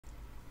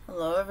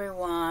Hello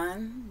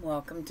everyone,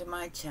 welcome to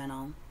my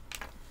channel.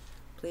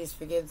 Please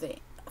forgive the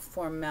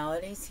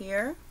formalities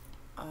here,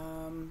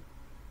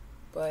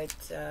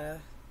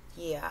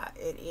 yeah,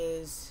 it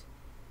is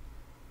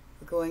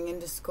going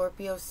into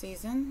Scorpio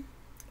season,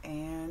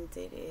 and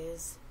it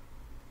is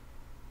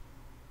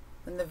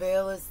when the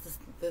veil is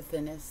the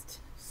thinnest,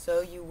 so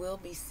you will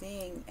be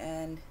seeing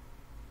and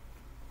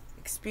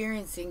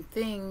experiencing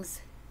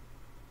things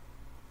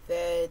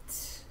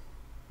that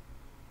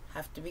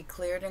have to be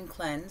cleared and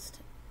cleansed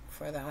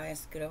for the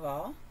highest good of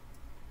all.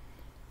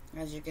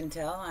 As you can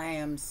tell, I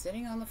am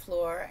sitting on the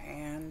floor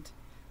and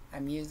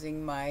I'm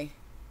using my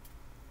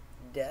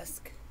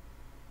desk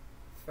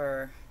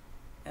for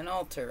an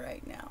altar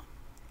right now.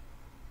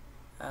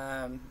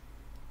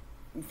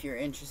 If you're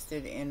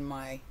interested in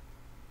my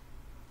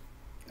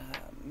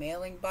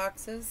mailing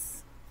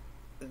boxes,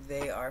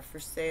 they are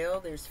for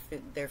sale. They're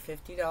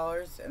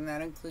 $50, and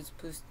that includes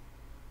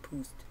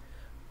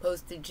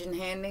postage and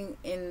handling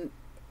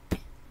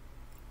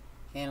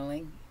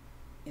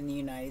in the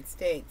United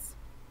States.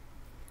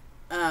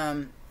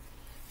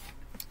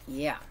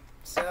 Yeah,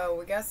 so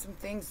we got some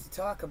things to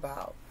talk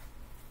about.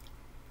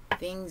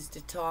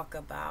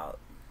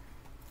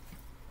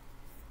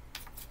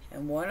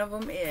 And one of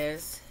them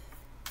is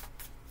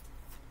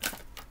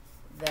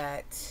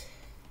that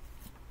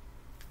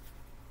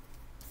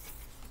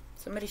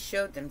somebody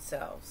showed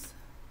themselves.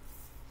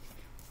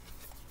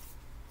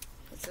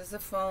 This is a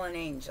fallen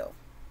angel.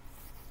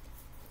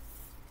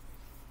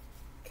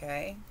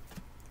 Okay?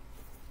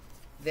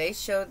 They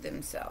showed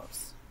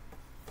themselves.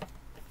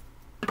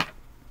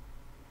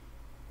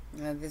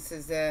 Now this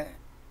is a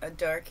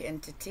dark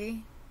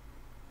entity,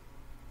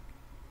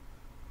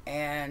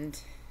 and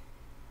it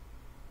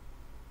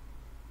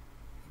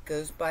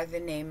goes by the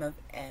name of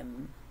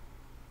M.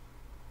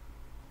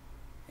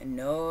 And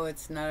no,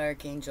 it's not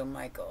Archangel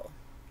Michael.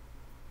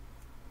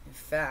 In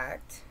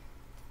fact,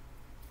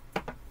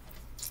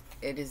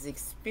 it is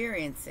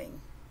experiencing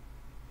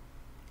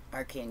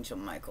Archangel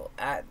Michael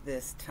at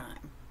this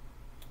time.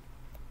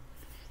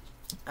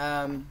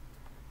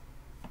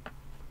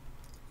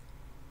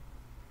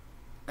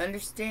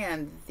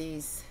 Understand that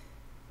these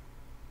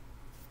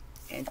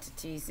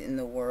entities in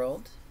the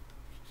world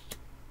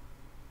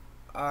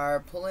are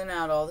pulling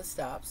out all the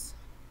stops.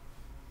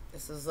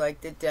 This is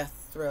like the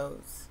death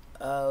throes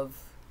of,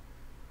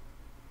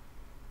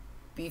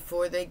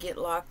 before they get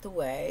locked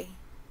away,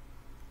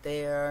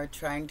 they are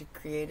trying to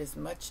create as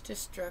much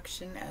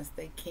destruction as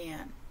they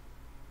can.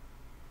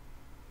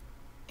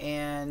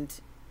 And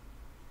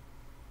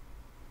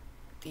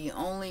the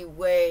only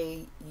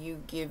way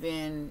you give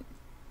in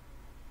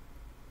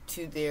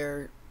to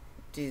their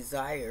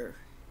desire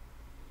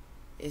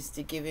is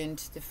to give in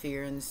to the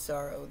fear and the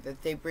sorrow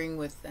that they bring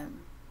with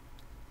them.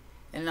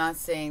 And not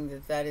saying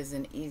that that is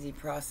an easy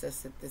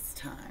process at this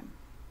time.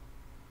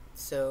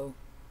 So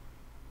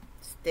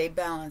stay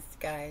balanced,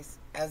 guys,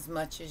 as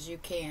much as you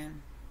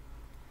can.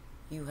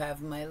 You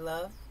have my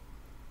love,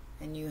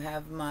 and you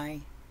have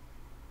my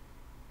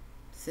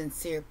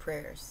sincere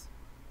prayers.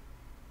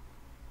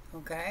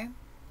 Okay?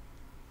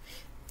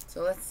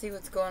 So let's see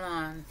what's going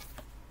on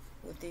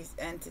with these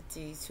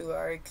entities who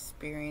are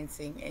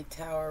experiencing a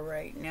tower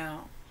right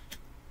now.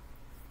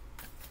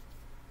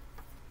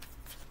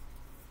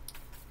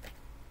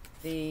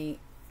 What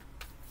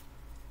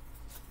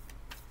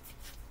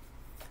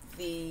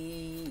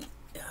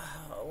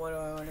do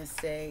I want to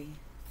say?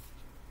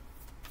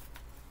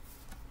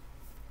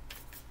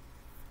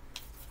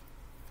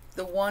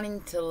 The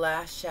wanting to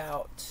lash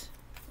out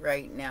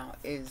right now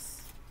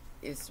is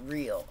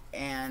real,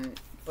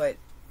 but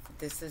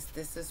this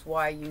is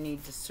why you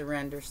need to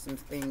surrender some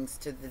things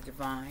to the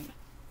divine,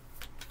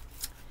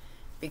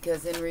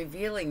 because in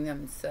revealing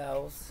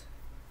themselves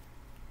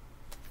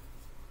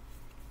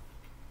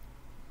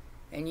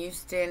and you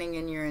standing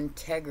in your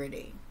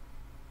integrity,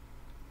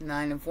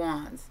 Nine of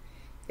Wands,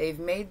 they've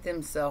made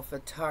themselves a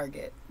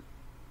target.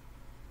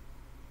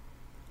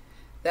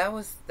 That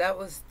was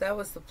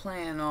the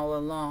plan all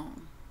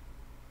along.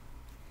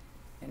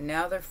 And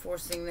now they're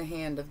forcing the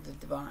hand of the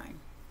divine.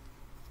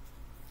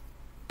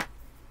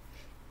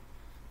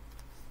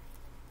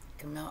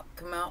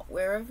 Come out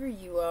wherever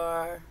you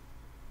are.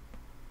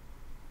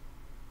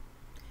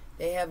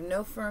 They have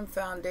no firm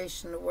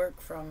foundation to work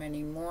from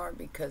anymore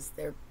because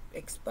they're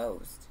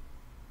exposed.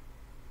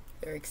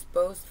 They're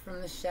exposed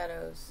from the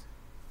shadows.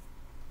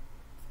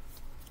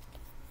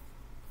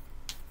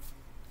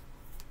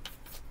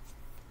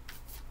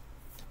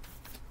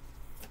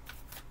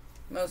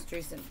 Most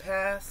recent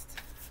past.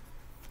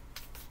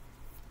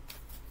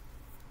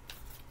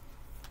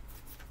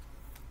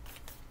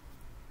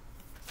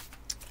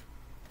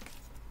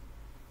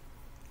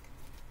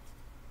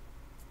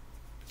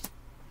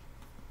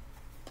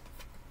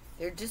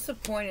 They're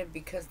disappointed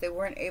because they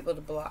weren't able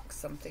to block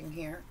something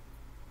here.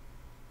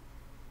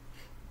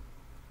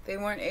 They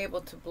weren't able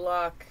to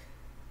block,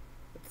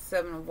 with the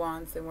Seven of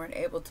Wands, they weren't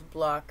able to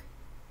block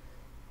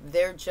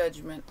their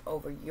judgment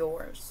over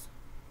yours.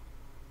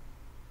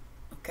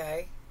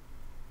 Okay?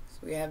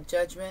 So we have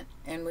Judgment,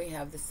 and we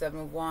have the Seven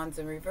of Wands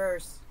in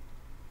reverse.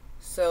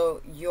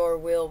 So your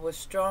will was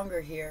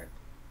stronger here.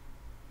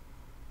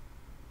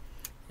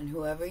 And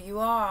whoever you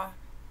are,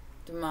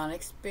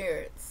 demonic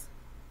spirits,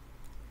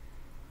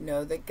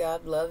 know that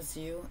God loves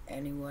you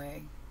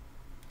anyway.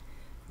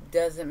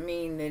 Doesn't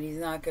mean that he's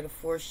not going to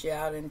force you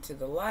out into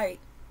the light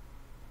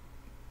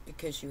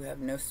because you have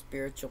no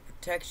spiritual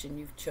protection.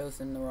 You've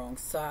chosen the wrong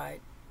side.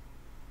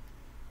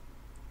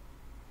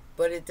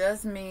 But it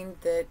does mean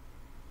that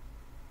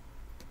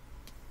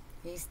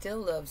he still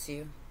loves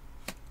you.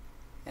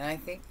 And I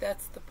think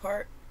that's the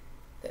part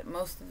that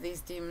most of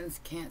these demons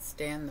can't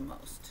stand the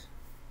most.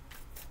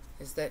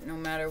 Is that no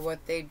matter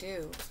what they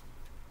do,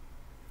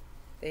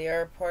 they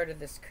are a part of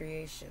this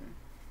creation.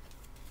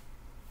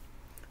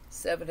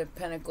 Seven of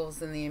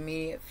Pentacles in the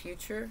immediate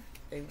future.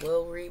 They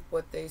will reap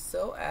what they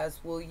sow,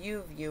 as will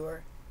you,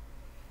 viewer.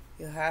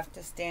 You have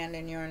to stand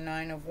in your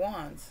Nine of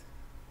Wands.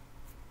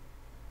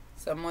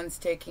 Someone's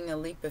taking a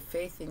leap of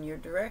faith in your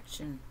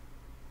direction.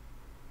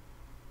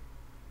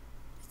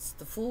 It's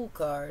the Fool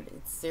card.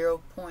 It's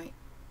 0 point.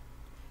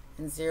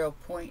 And 0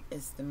 point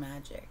is the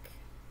magic.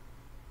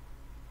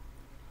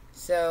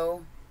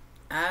 So,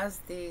 as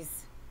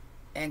these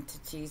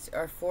entities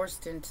are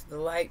forced into the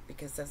light,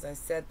 because as I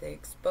said, they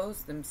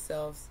expose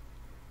themselves,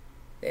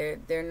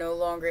 they're no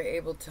longer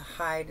able to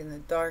hide in the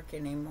dark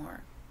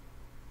anymore.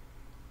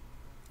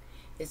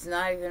 It's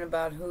not even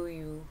about who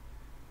you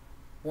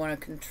want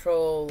to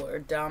control or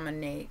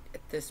dominate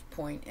at this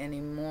point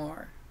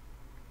anymore.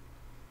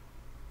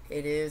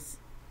 It is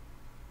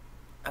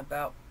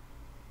about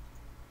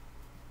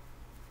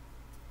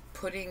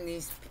putting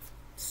these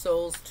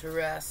souls to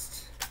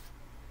rest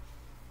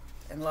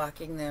and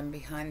locking them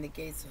behind the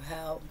gates of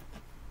hell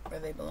where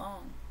they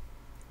belong.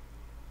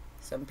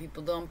 Some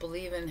people don't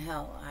believe in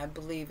hell. I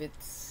believe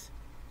it's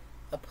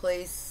a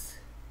place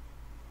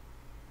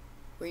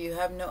where you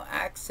have no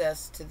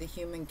access to the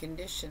human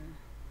condition,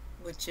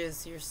 which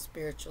is your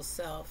spiritual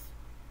self.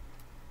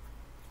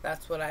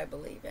 That's what I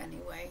believe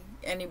anyway.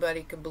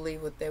 Anybody can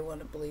believe what they want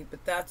to believe,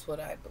 but that's what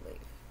I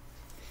believe.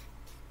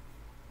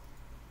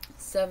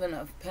 Seven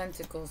of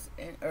Pentacles,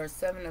 or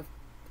Seven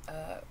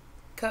of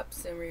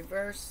Cups in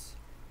reverse.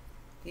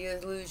 The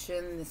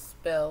illusion, the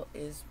spell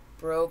is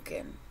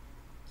broken.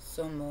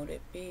 So mote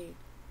it be.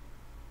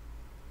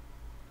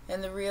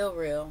 And the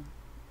real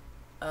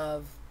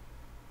of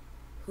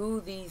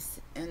who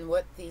these and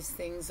what these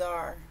things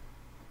are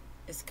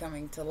is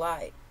coming to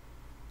light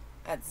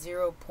at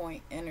 0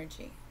 point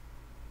energy.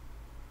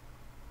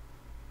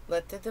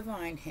 Let the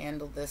divine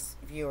handle this,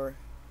 viewer,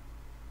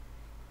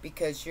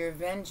 because your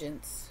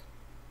vengeance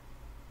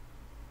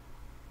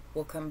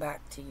will come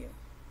back to you.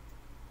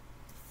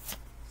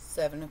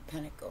 Seven of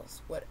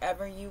Pentacles.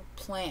 Whatever you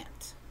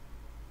plant,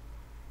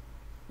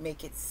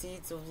 make it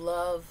seeds of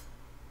love,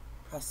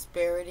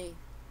 prosperity,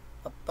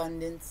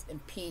 abundance,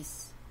 and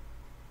peace.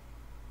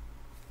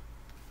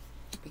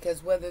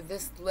 Because whether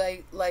this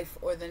life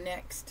or the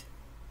next,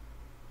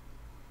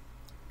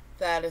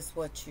 that is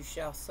what you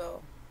shall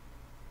sow.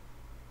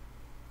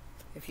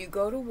 If you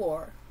go to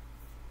war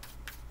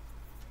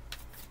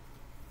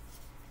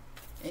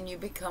and you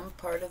become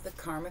part of the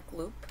karmic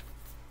loop,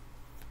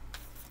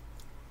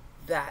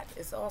 that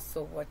is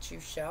also what you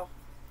shall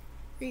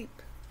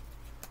reap.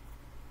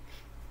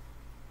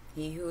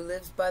 He who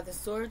lives by the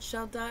sword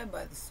shall die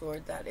by the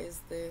sword. That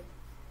is the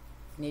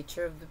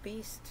nature of the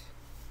beast.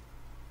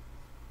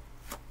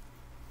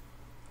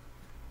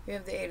 We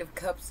have the Eight of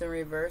Cups in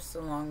reverse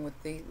along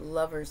with the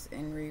Lovers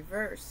in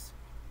reverse.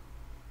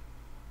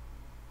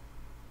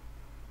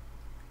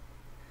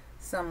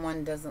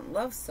 Someone doesn't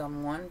love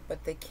someone,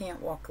 but they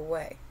can't walk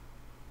away.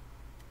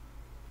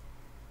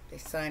 They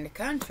signed a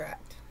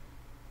contract.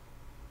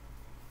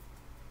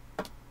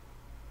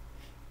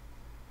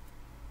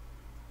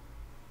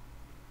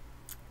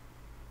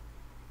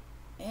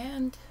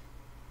 And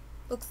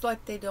looks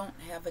like they don't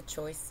have a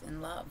choice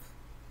in love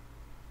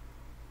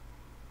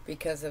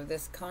because of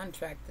this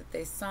contract that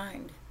they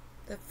signed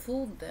that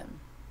fooled them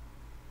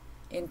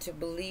into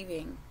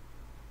believing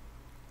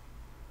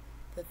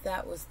that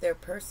that was their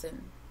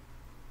person,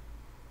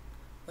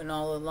 when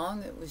all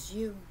along it was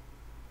you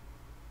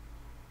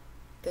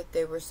that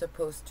they were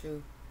supposed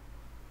to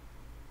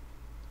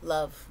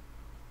love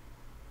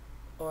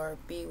or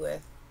be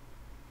with.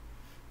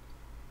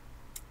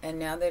 And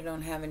now they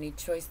don't have any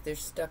choice. They're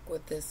stuck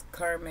with this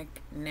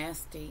karmic,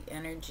 nasty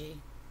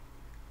energy.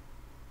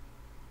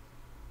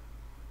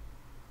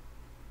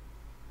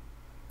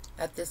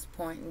 At this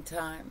point in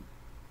time.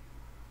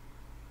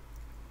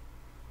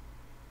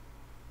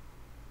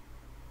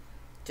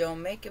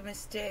 Don't make a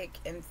mistake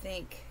and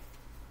think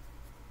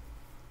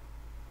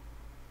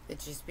that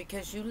just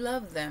because you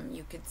love them,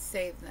 you could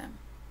save them.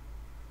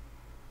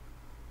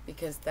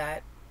 Because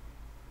that,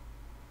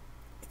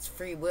 it's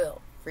free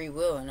will. Free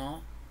will and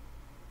all.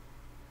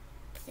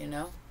 You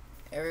know,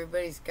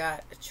 everybody's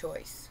got a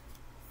choice.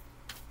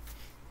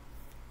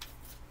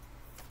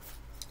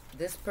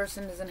 This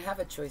person doesn't have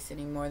a choice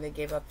anymore. They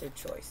gave up their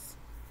choice.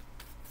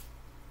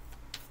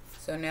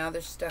 So now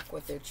they're stuck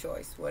with their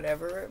choice.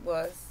 Whatever it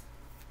was,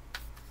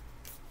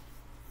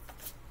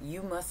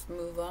 you must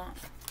move on.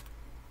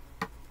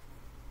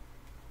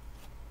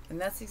 And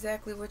that's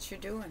exactly what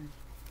you're doing.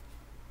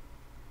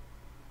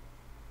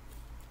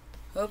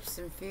 Hopes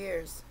and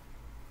fears.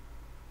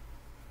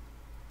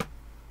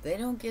 They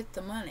don't get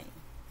the money.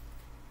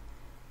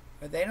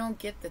 Or they don't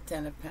get the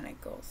Ten of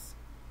Pentacles.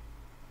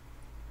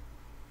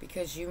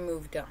 Because you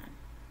moved on.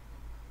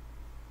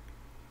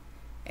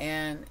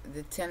 And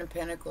the Ten of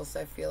Pentacles,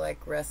 I feel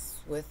like,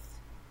 rests with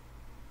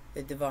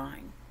the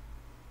divine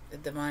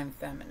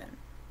feminine.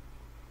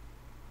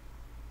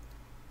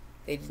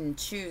 They didn't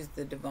choose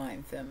the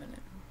divine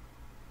feminine,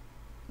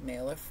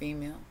 male or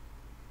female.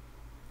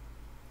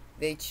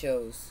 They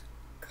chose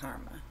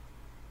karma.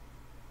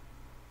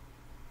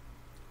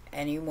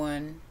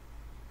 Anyone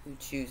who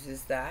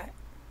chooses that,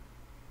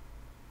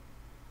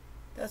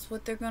 that's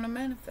what they're going to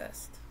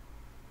manifest.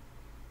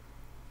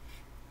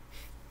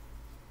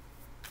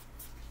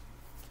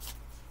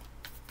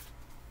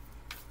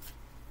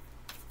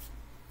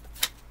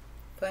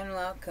 Final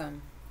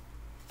outcome.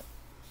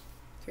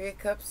 Three of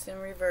Cups in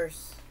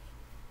reverse.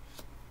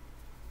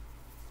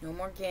 No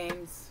more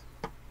games.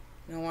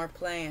 No more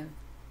playing.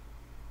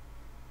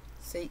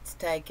 Seat's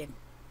taken.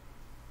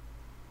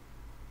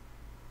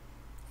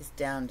 It's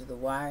down to the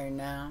wire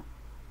now.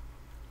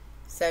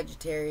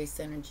 Sagittarius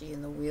energy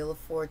in the Wheel of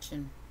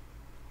Fortune.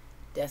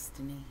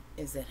 Destiny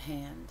is at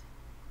hand.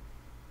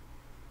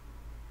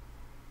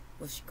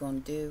 What's you gonna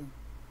do?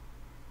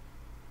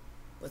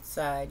 What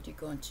side you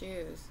gonna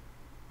choose?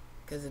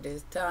 Because it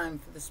is time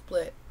for the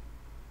split.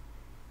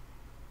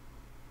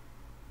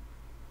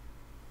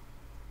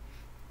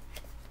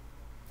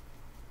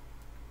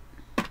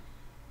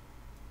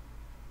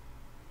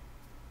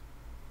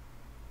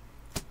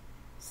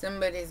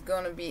 Somebody's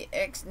going to be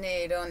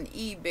ex-nayed on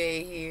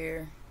eBay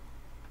here.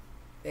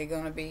 They're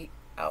going to be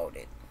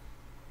outed.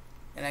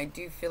 And I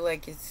do feel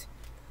like it's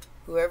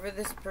whoever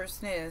this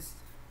person is.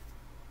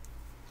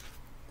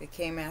 They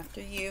came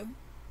after you.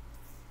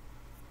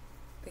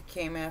 They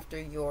came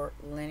after your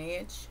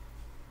lineage.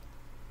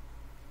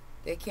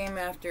 They came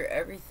after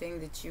everything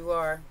that you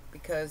are,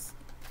 because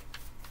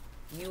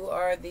you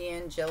are the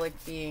angelic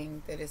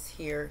being that is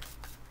here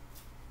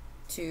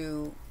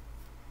to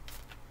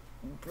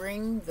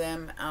bring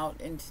them out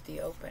into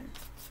the open.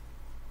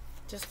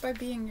 Just by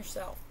being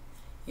yourself.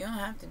 You don't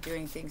have to do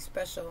anything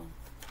special.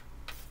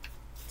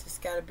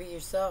 Just got to be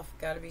yourself.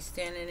 Got to be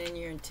standing in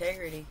your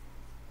integrity.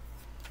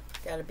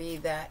 Got to be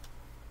that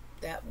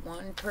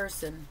one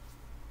person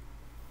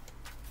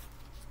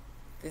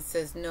that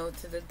says no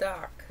to the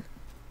doc,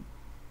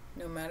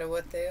 no matter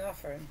what they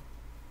offer.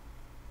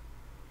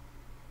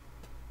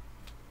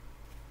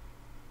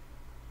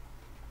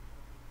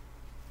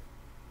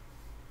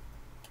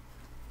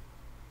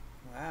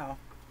 Wow.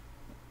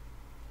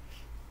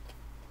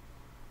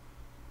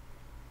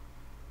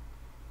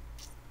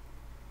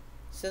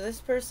 So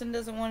this person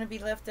doesn't want to be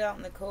left out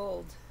in the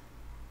cold.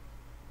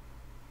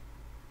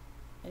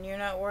 And you're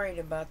not worried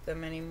about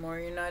them anymore.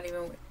 You're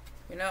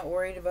not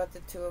worried about the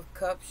Two of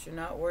Cups. You're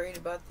not worried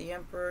about the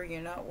Emperor.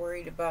 You're not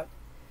worried about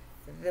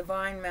the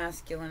Divine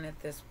Masculine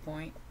at this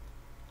point.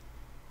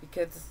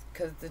 Because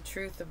the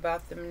truth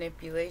about the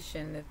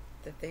manipulation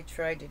that they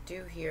tried to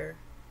do here,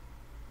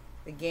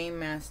 the Game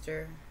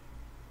Master,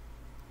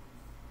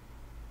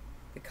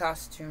 the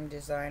costume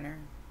designer,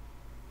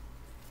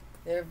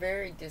 they're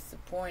very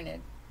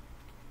disappointed.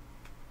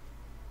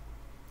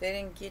 They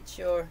didn't get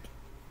your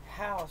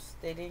house.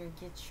 They didn't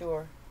get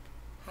your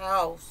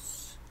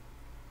house.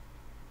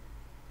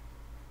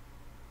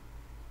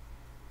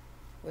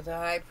 With a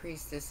High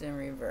Priestess in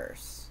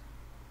reverse.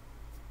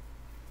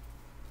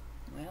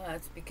 Well,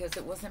 that's because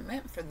it wasn't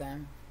meant for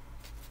them.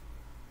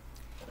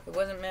 It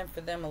wasn't meant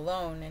for them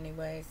alone,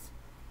 anyways.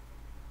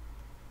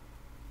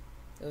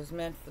 It was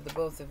meant for the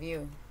both of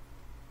you,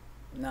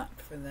 not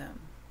for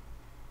them.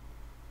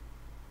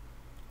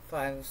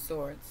 Five of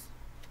Swords.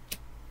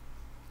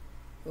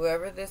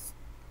 Whoever this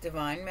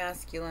Divine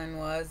Masculine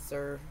was,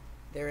 or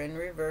they're in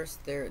reverse,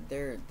 they're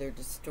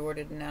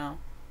distorted now.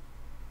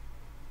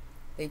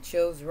 They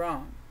chose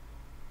wrong.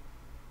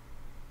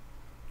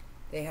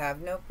 They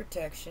have no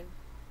protection.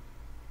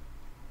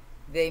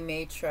 They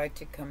may try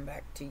to come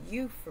back to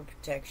you for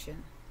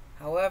protection.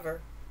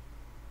 However,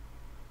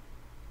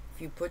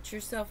 if you put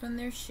yourself in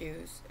their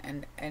shoes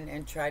and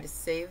try to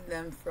save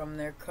them from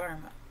their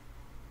karma,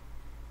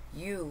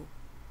 you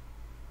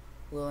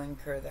will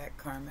incur that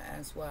karma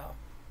as well.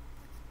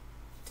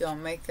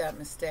 Don't make that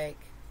mistake.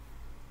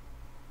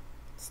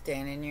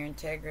 Stand in your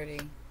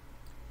integrity.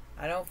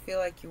 I don't feel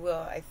like you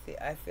will.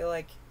 I feel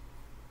like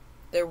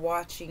they're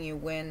watching you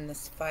win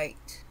this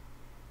fight.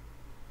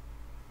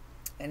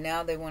 And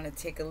now they want to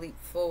take a leap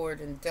forward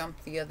and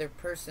dump the other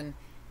person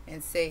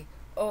and say,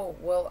 oh,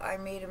 well, I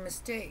made a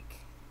mistake.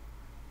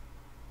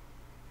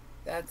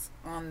 That's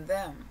on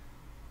them.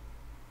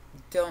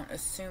 Don't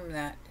assume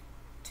that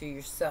to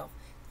yourself.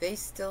 They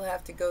still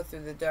have to go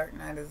through the dark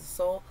night of the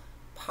soul,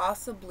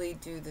 possibly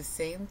do the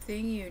same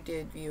thing you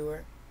did,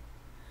 viewer.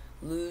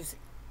 Lose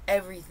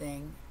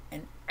everything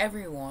and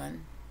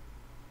everyone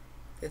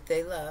that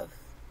they love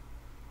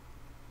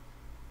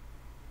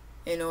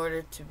in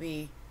order to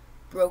be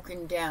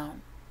broken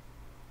down.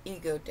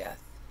 Ego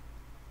death.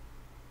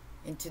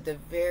 into the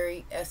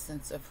very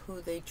essence of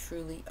who they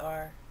truly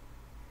are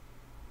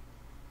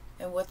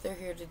and what they're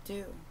here to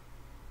do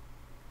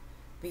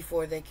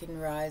before they can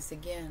rise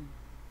again,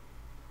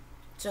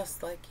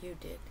 just like you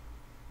did.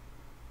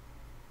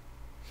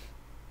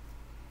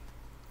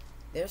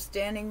 They're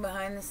standing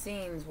behind the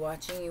scenes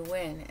watching you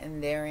win,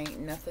 and there ain't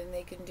nothing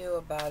they can do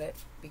about it,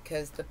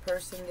 because the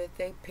person that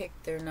they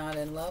picked they're not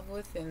in love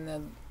with,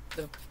 and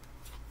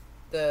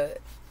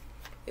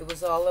it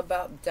was all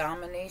about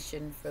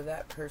domination for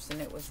that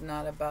person. It was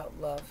not about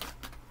love.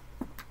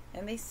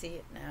 And they see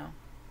it now.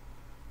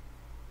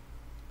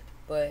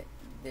 But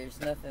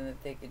there's nothing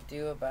that they could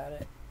do about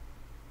it,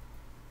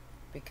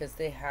 because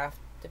they have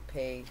to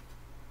pay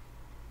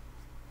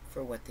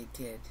for what they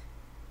did.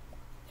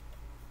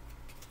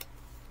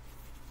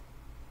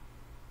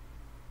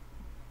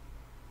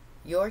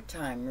 Your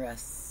time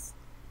rests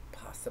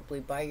possibly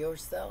by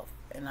yourself,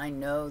 and I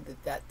know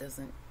that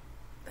isn't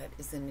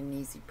an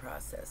easy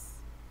process.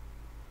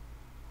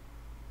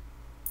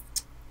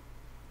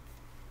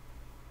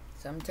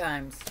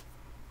 Sometimes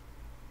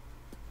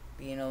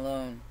being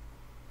alone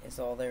is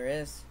all there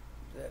is,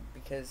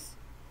 because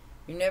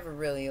you're never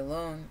really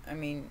alone. I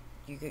mean,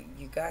 you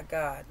got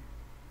God,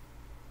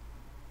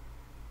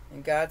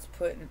 and God's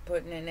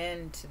putting an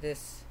end to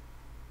this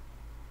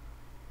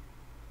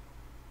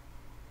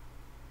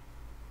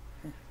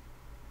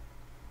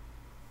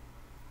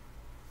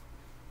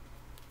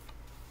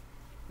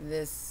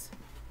this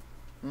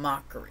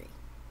mockery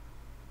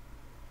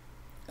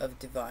of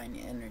divine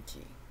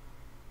energy.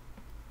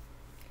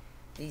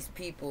 These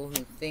people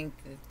who think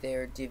that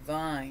they're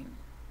divine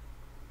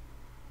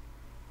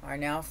are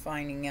now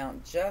finding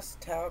out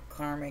just how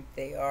karmic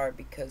they are,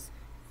 because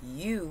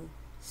you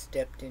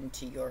stepped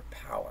into your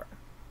power.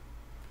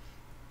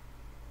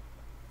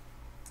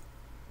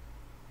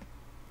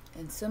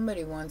 And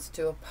somebody wants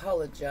to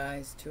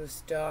apologize to a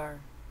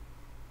star.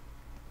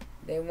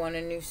 They want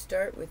a new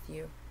start with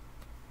you.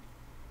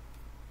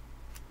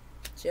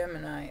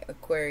 Gemini,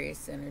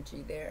 Aquarius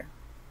energy there.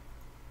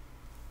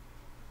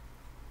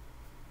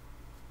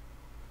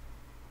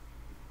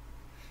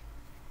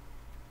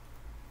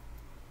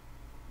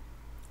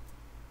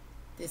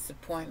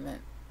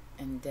 Disappointment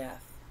and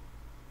death.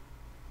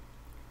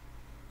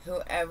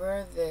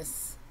 Whoever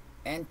this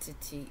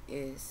entity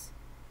is,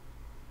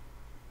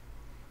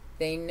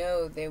 they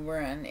know they were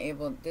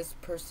unable, this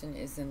person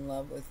is in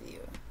love with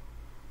you.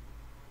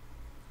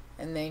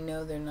 And they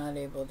know they're not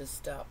able to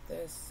stop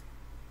this.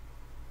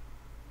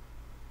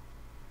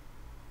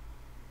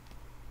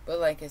 But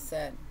like I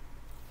said,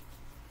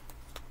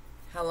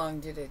 how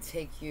long did it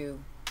take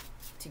you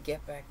to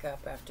get back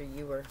up after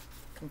you were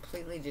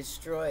completely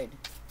destroyed?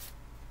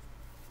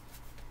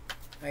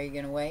 Are you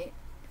going to wait?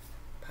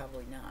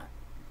 Probably not.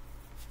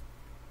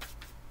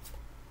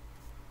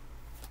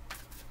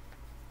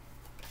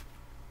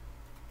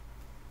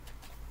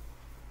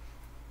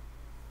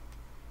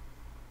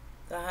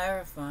 The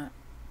Hierophant,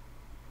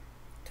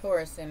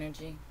 Taurus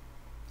energy.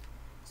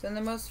 So in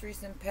the most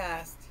recent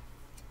past,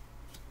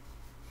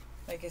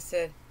 like I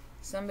said,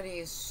 somebody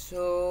is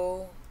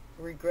so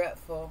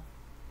regretful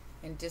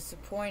and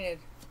disappointed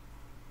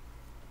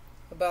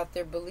about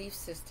their belief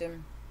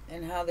system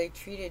and how they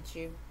treated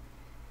you.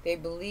 They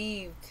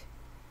believed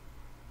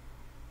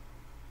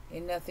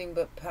in nothing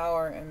but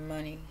power and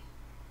money.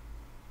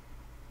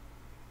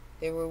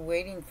 They were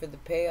waiting for the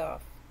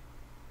payoff.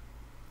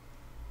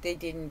 They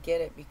didn't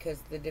get it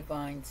because the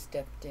divine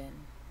stepped in.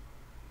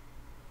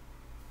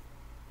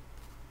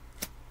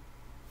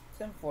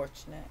 It's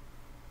unfortunate.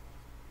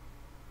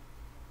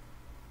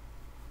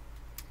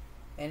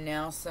 And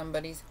now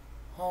somebody's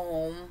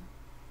home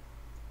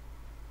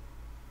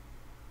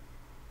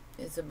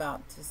is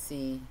about to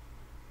see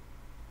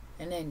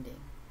an ending.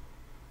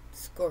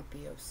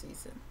 Scorpio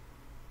season.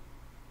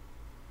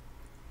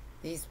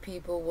 These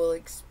people will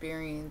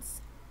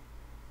experience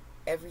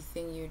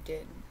everything you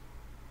did.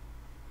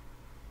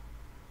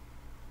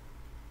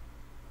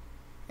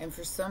 And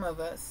for some of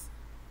us,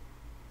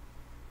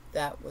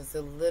 that was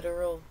a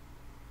literal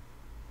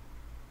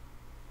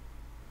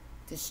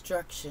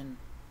destruction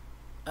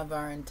of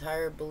our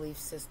entire belief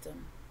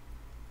system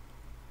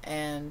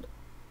and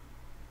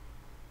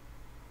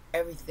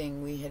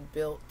everything we had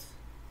built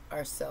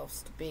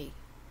ourselves to be.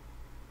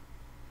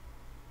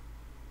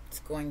 It's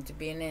going to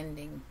be an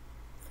ending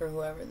for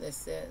whoever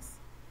this is.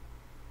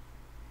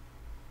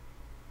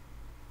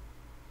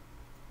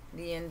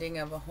 The ending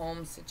of a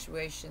home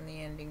situation,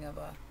 the ending of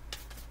a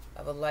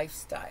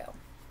lifestyle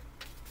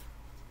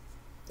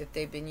that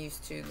they've been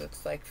used to,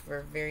 looks like, for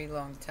a very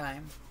long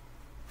time.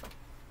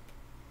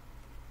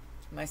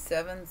 My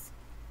sevens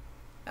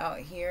out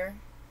here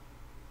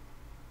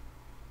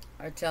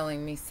are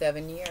telling me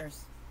 7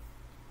 years.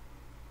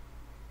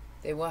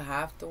 They will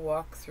have to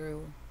walk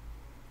through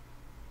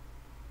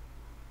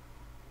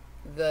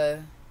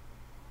the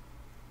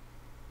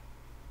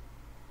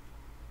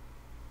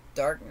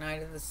dark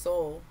night of the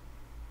soul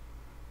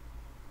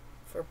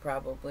for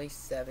probably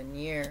 7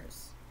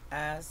 years.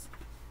 As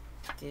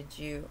did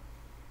you.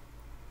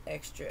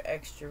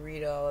 Extra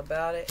read all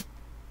about it.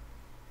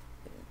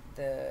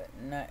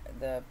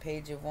 the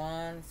Page of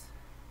Wands.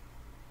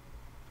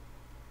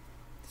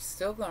 They're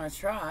still going to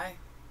try.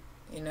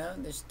 You know,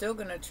 they're still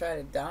going to try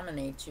to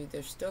dominate you.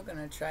 They're still going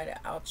to try to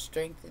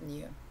out-strengthen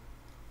you.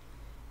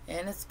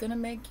 And it's going to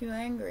make you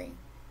angry.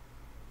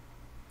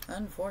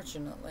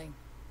 Unfortunately.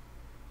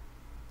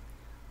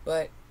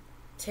 But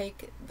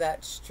take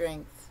that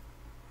strength,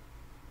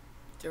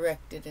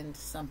 direct it into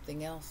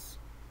something else.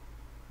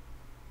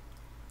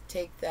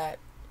 Take that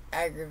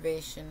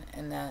aggravation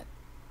and that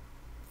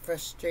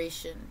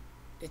frustration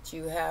that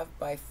you have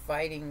by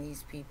fighting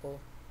these people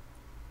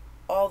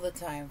all the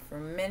time for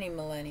many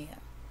millennia,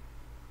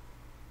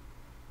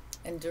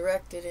 and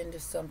direct it into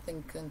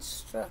something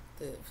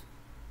constructive.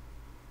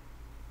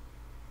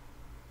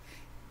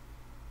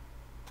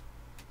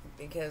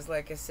 Because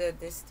like I said,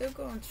 they're still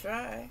gonna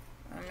try.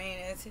 I mean,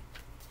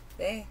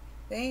 they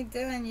ain't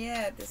done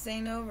yet. This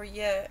ain't over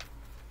yet.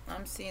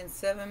 I'm seeing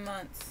 7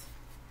 months.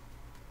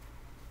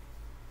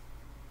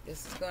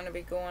 This is going to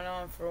be going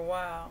on for a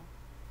while.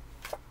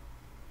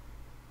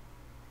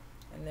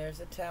 And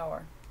there's a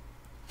tower.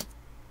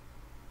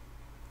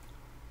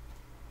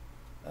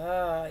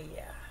 Oh,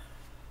 yeah.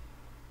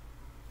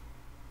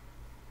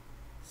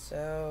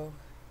 So,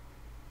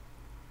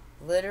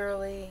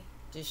 literally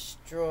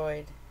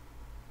destroyed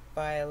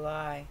by a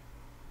lie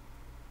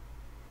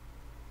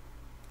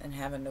and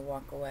having to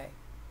walk away.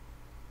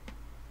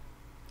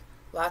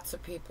 Lots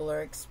of people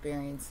are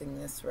experiencing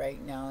this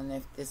right now, and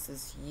if this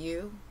is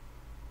you,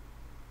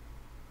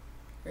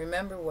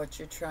 remember what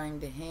you're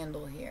trying to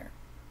handle here.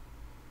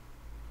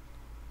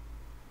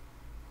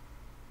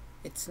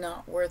 It's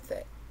not worth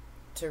it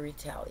to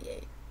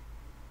retaliate.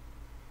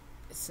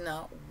 It's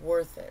not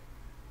worth it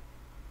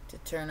to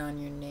turn on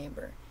your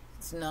neighbor.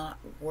 It's not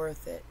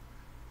worth it.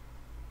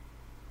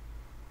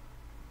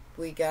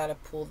 We gotta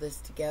pull this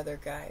together,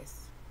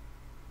 guys.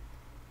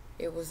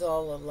 It was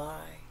all a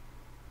lie.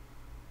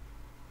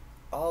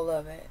 All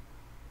of it.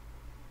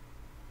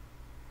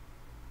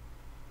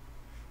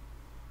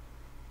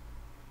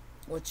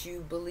 What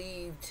you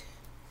believed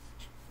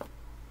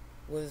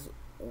was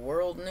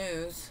world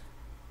news,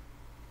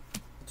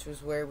 which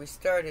was where we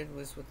started,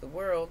 was with the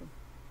world.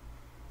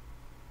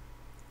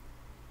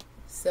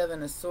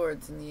 7 of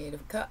Swords and the 8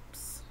 of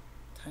Cups.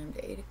 Time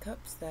to 8 of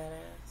Cups that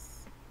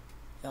ass.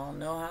 Y'all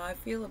know how I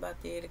feel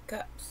about the 8 of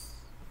Cups.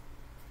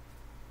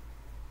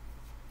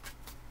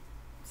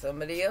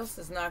 Somebody else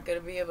is not going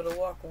to be able to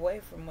walk away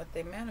from what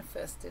they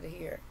manifested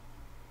here.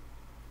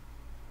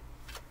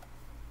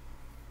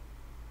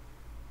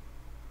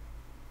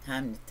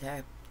 Time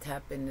to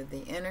tap into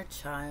the inner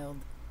child.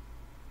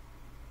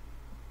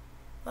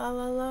 La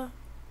la la.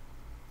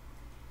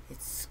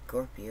 It's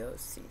Scorpio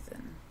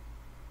season.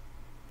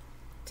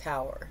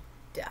 Tower,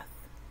 death.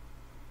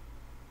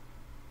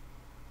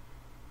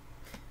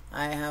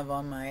 I have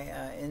on my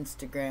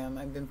Instagram,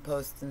 I've been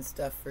posting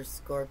stuff for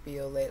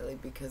Scorpio lately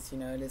because, you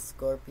know, it is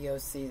Scorpio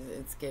season.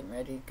 It's getting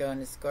ready to go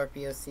into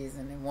Scorpio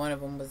season. And one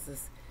of them was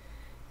this,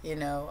 you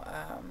know,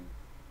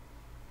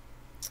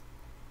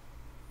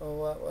 well,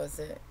 what was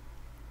it?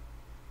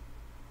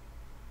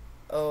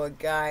 Oh, a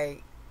guy.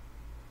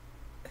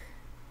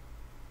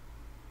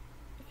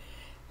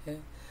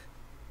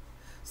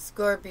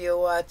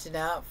 Scorpio watching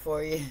out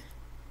for you.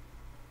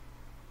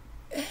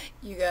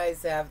 You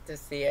guys have to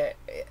see it.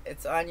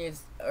 It's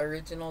Anya's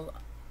original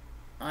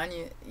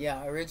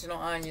original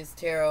Anya's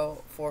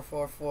Tarot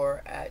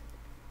 444 at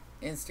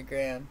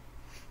Instagram.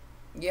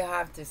 You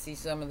have to see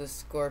some of the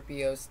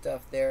Scorpio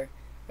stuff there.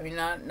 I mean,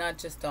 not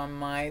just on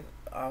my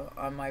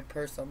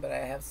personal, but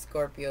I have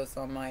Scorpios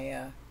on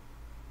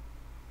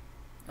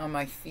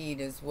my feed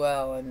as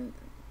well, and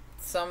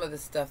some of the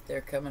stuff they're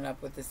coming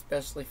up with,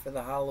 especially for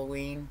the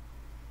Halloween,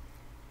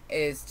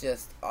 is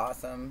just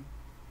awesome.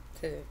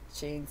 To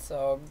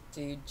chainsaw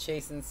dude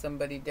chasing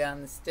somebody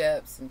down the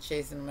steps and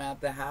chasing them out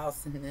the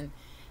house, and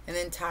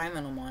then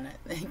timing them on it.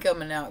 Then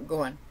coming out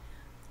going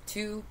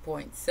 2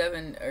 minutes,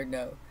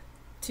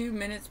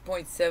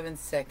 0.7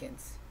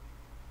 seconds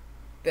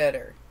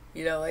better.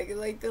 You know,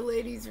 like the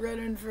lady's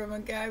running from a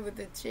guy with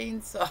a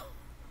chainsaw.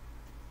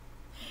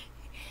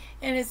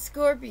 And it's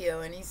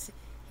Scorpio, and he's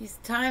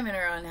timing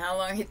her on how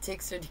long it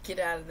takes her to get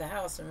out of the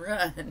house and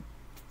run.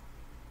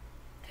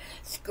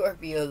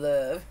 Scorpio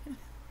love.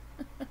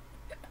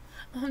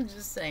 I'm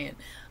just saying,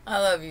 I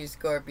love you,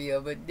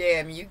 Scorpio, but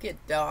damn, you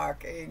get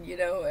dark, and you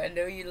know, I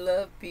know you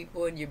love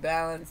people and you're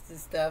balanced and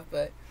stuff,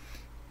 but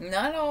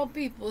not all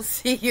people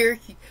see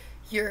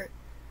your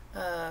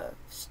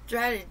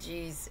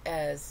strategies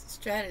as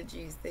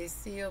strategies. They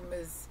see them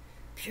as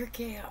pure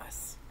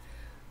chaos.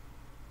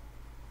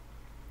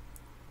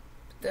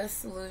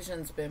 This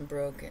illusion's been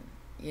broken,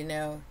 you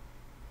know.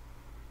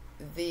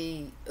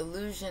 The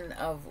illusion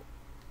of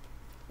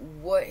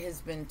what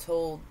has been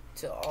told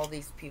to all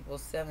these people,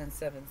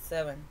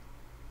 777,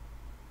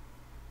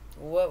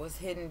 what was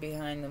hidden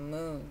behind the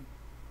moon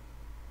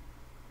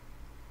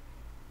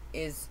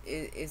is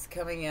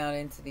coming out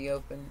into the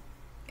open.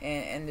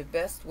 And the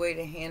best way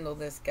to handle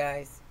this,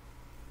 guys,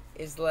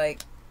 is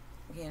like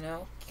You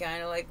know,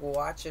 kind of like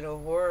watching a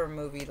horror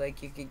movie.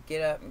 Like you could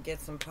get up and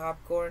get some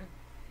popcorn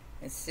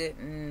and sit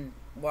and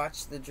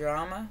watch the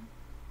drama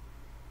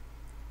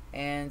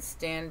and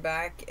stand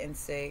back and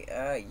say,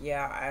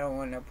 yeah, I don't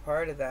want no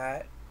part of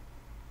that.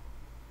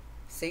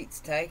 Seat's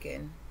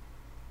taken.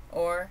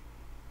 Or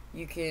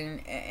you can,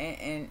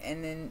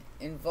 and then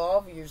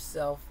involve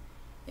yourself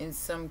in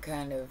some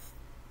kind of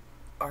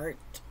art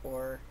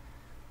or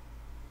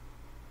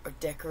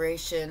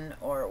decoration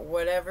or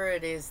whatever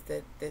it is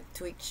that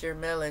tweaks your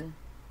melon,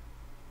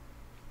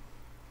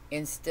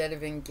 instead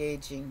of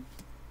engaging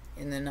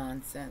in the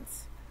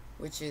nonsense,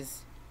 which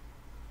is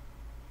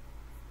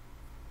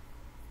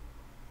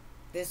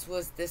this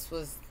was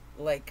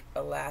like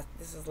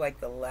this is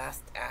like the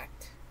last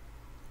act,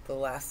 the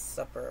last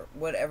supper,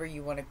 whatever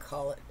you want to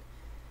call it,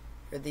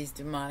 for these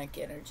demonic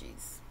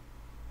energies.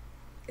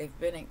 They've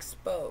been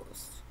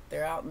exposed.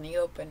 They're out in the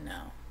open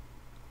now.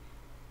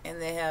 And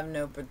they have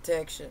no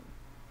protection.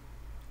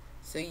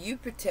 So you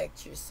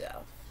protect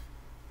yourself.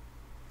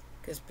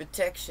 Because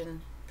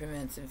protection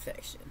prevents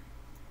infection.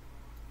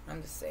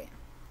 I'm just saying.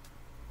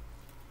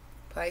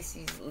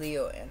 Pisces,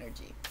 Leo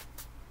energy.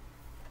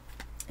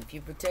 If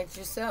you protect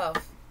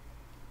yourself,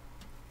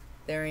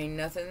 there ain't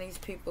nothing these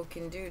people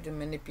can do to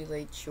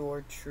manipulate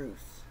your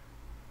truth.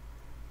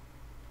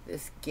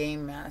 This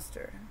game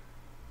master,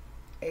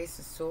 Ace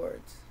of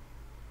Swords,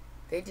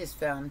 they just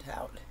found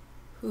out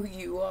who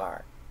you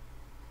are.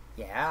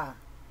 Yeah.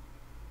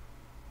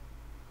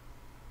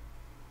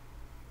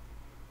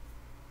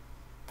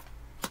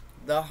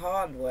 The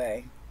hard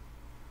way.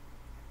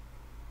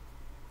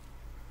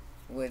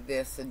 With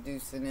this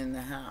seducing in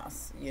the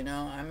house, you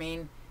know? I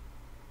mean,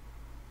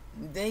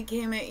 they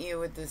came at you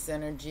with this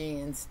energy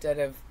instead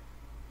of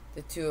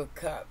the Two of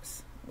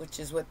Cups, which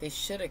is what they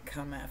should have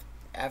come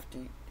after,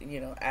 you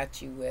know,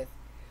 at you with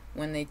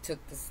when they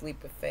took the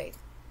Sleep of Faith.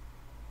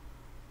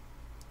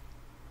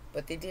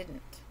 But they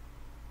didn't.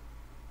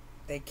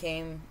 They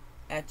came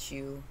at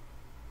you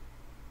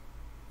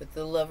with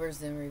the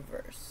Lovers in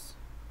reverse.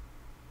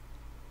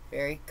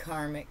 Very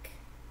karmic.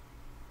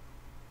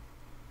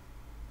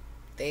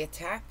 They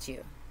attacked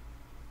you.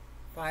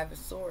 Five of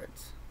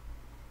Swords.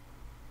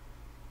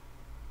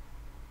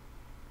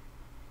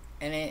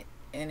 And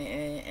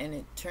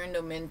it turned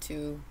them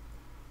into,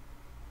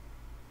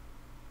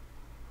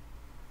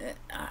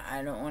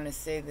 I don't want to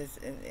say this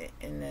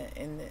in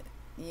the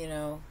you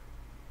know,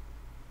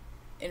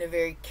 in a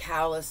very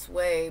callous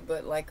way,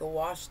 but like a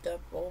washed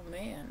up old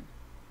man.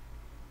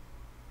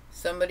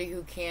 Somebody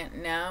who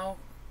can't now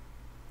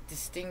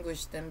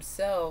distinguish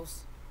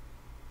themselves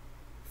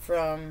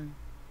from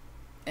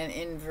an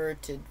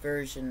inverted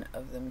version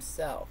of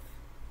themselves.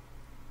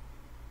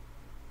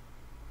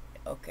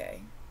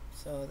 Okay,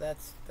 so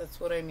that's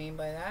what I mean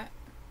by that.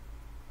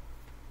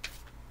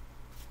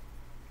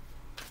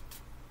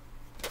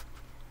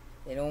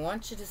 They don't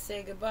want you to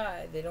say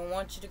goodbye. They don't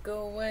want you to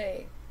go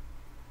away.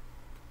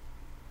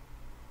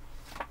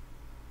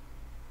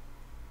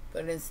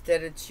 But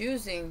instead of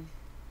choosing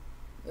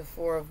the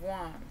Four of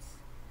Wands,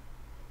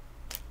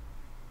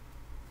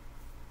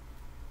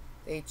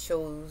 they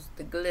chose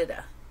the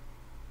glitter.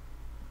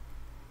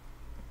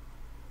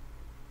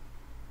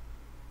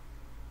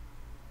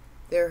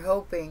 They're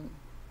hoping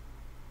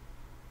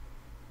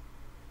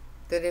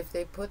that if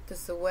they put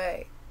this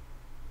away,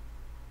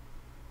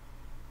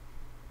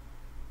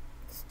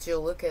 that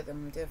you'll look at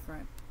them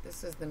different.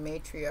 This is the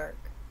matriarch.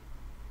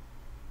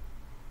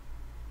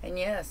 And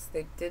yes,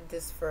 they did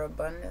this for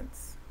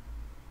abundance.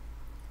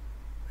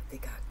 But they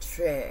got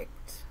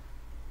tricked.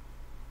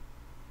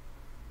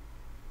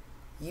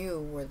 You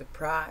were the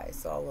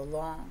prize all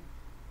along.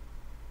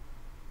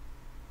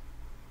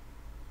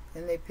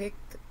 And they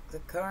picked the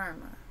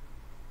karma.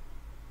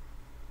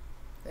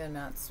 They're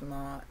not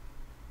smart.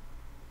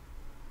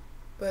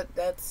 But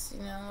that's,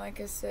 you know, like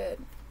I said,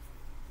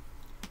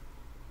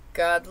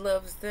 God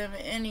loves them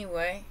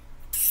anyway.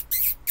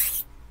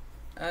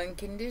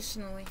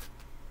 Unconditionally.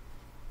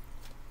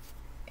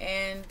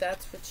 And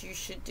that's what you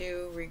should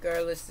do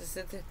regardless. This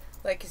is the,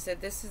 like I said,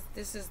 this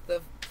is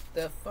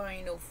the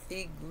final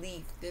fig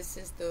leaf. This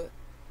is the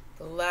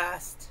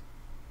last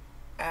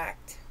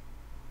act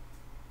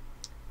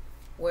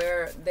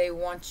where they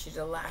want you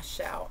to lash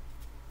out.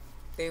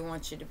 They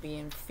want you to be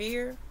in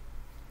fear.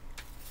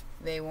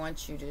 They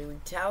want you to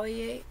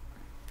retaliate.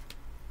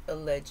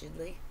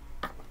 Allegedly.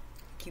 I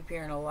keep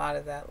hearing a lot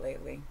of that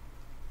lately.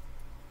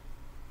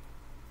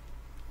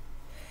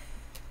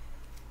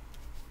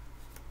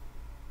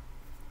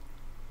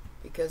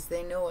 Because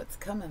they know what's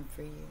coming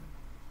for you.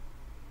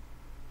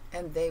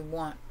 And they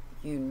want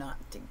you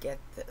not to get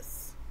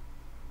this.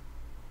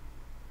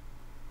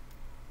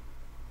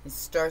 It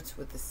starts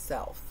with the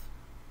self.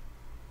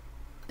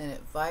 And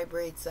it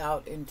vibrates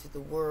out into the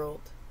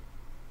world.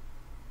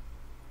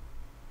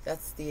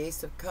 That's the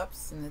Ace of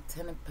Cups and the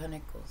Ten of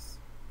Pentacles.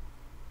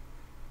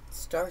 It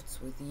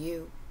starts with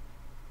you.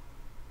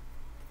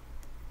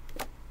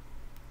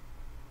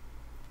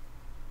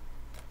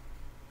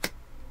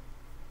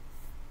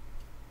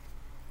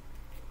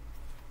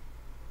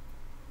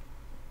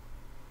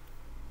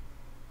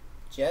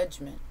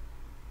 judgment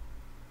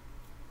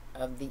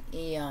of the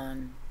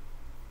eon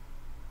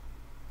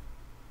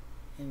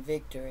in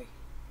victory.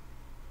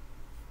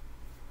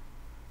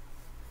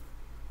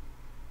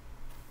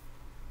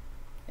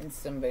 And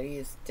somebody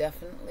is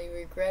definitely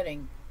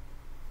regretting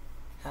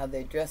how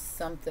they dressed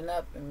something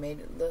up and made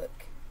it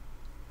look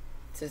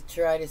to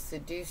try to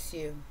seduce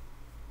you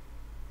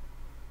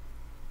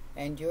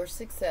and your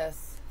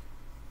success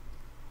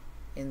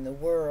in the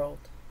world,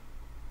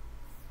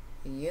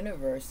 the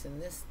universe in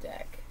this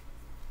deck.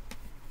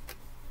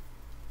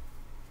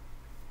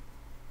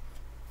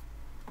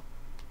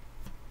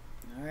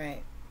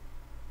 Alright.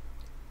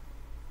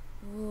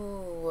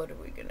 Ooh, what are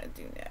we gonna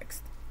do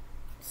next?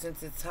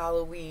 Since it's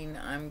Halloween,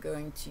 I'm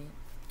going to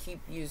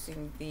keep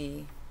using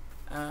the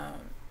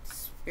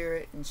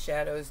Spirit and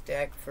Shadows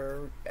deck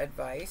for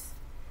advice,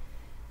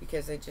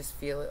 because I just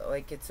feel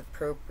like it's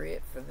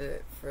appropriate for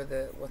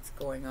the what's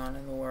going on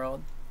in the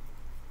world.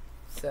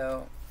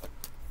 So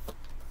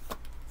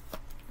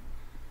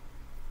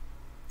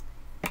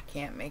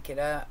can't make it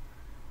up.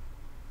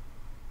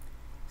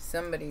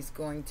 Somebody's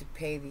going to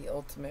pay the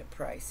ultimate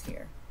price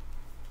here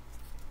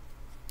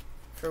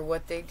for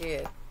what they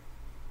did.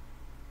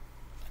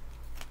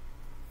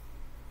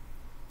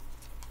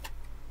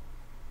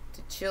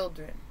 To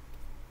children,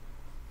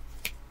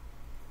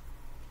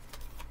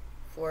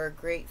 for a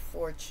great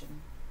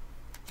fortune.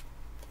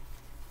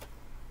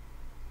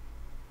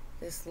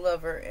 This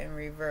Lover in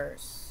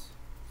reverse.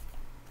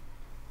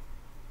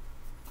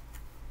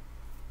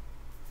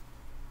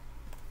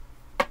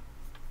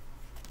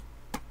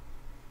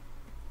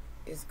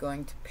 Is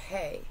going to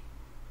pay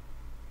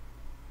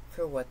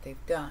for what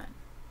they've done.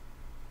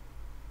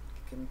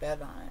 You can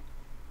bet on it.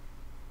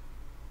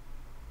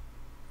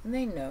 And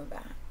they know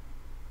that.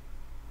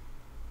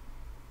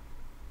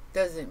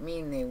 Doesn't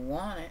mean they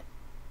want it.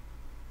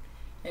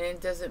 And it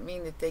doesn't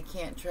mean that they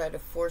can't try to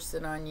force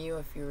it on you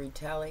if you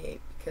retaliate.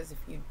 Because if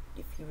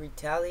you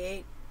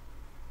retaliate,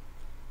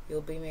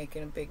 you'll be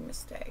making a big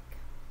mistake.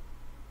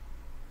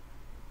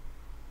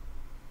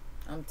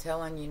 I'm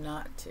telling you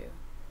not to.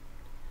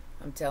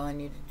 I'm telling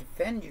you to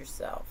defend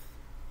yourself.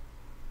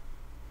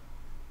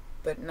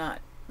 But not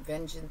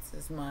vengeance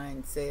is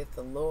mine, saith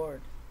the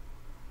Lord.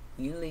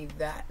 You leave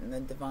that in the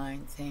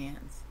divine's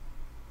hands.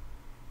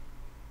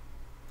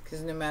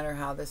 Because no matter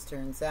how this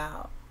turns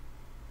out,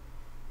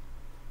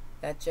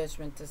 that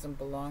judgment doesn't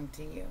belong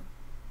to you.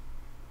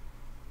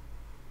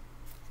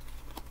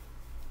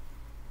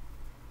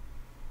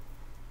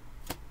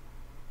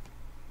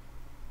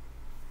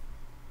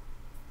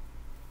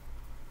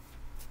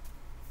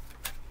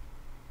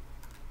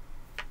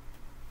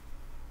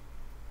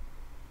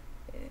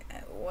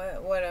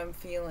 What I'm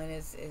feeling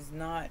is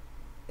not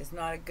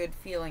a good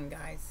feeling,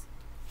 guys.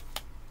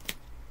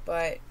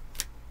 But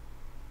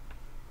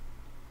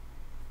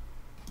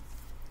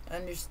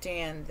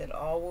understand that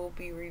all will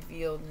be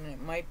revealed, and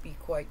it might be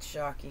quite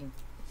shocking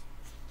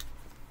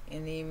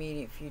in the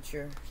immediate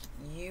future.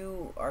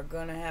 You are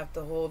going to have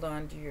to hold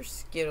on to your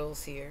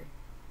Skittles here.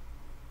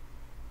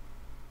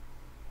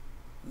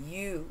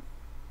 You,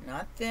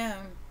 not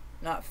them,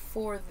 not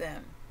for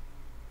them,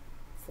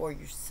 for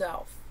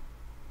yourself.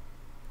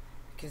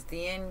 Because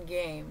the end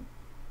game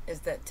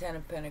is that Ten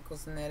of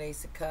Pentacles and that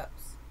Ace of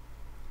Cups.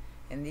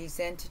 And these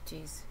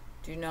entities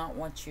do not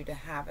want you to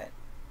have it.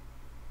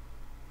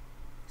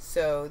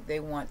 So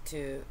they want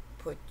to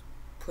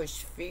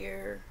push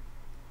fear,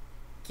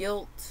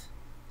 guilt,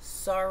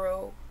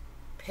 sorrow,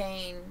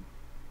 pain,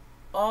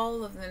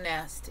 all of the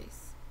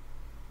nasties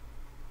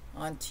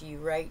onto you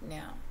right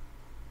now.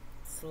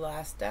 It's the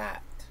last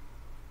act.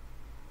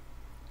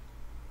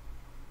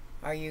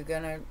 Are you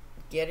going to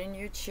get in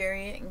your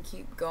chariot and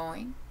keep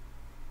going?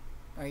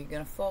 Or are you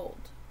going to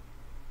fold?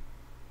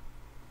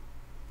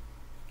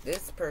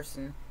 This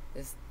person,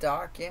 this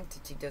dark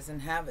entity,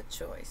 doesn't have a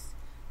choice.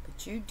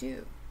 But you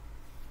do.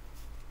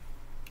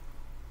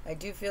 I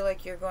do feel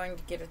like you're going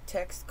to get a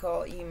text,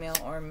 call, email,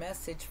 or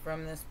message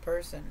from this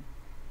person.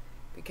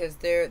 Because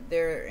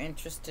they're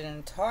interested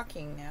in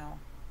talking now.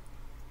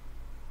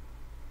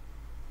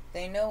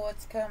 They know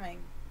what's coming.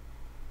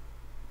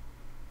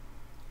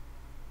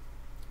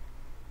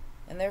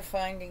 And they're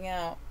finding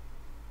out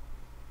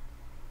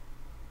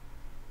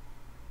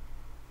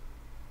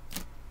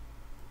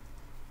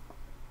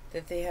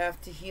that they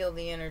have to heal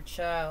the inner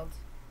child.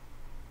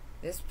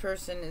 This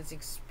person is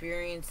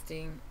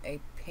experiencing a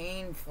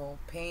painful,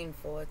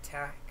 painful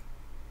attack.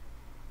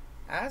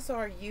 As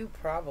are you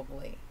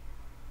probably.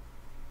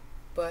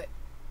 But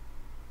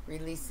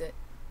release it.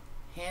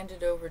 Hand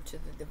it over to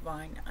the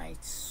divine. I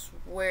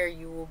swear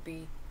you will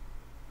be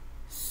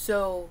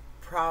so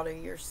proud of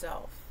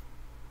yourself.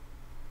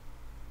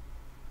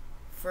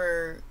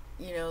 For,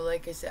 you know,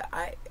 like I said,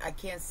 I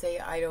can't say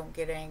I don't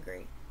get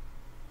angry.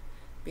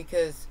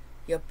 Because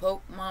you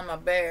poke Mama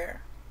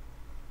Bear.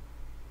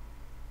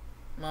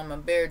 Mama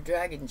Bear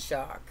Dragon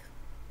Shock.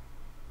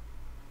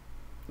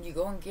 You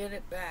go and get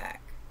it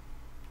back.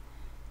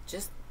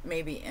 Just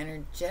maybe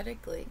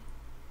energetically.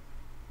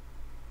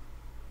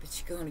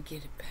 But you're going to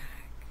get it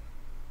back.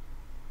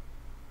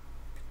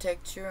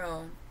 Protect your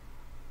own.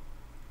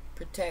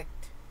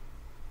 protect.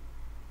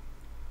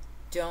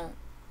 Don't,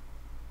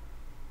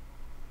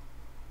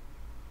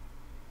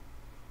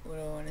 what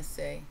do I want to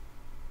say?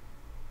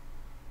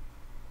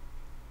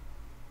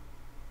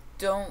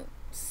 Don't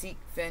seek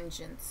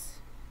vengeance.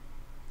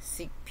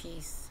 Seek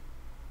peace.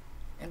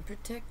 And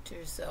protect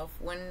yourself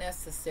when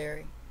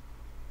necessary.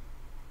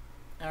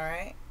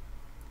 Alright?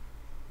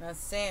 Not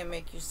saying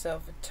make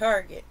yourself a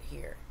target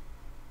here.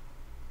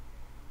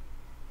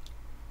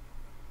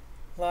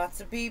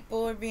 Lots of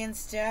people are being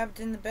stabbed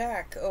in the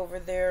back over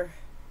their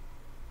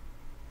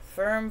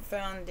firm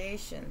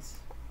foundations.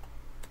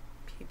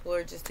 People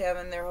are just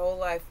having their whole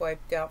life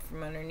wiped out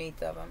from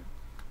underneath of them.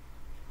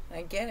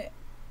 I get it.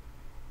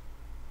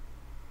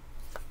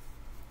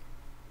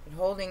 But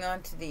holding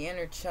on to the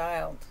inner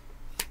child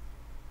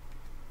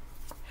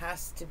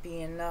has to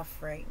be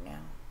enough right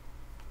now.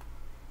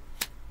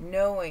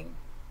 Knowing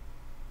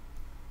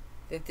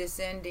that this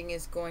ending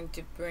is going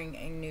to bring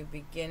a new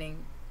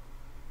beginning.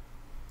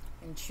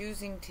 And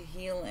choosing to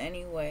heal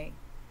anyway,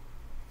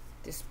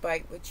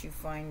 despite what you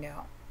find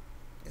out.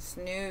 This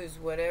news,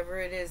 whatever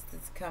it is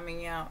that's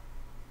coming out,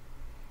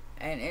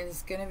 and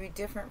it's going to be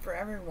different for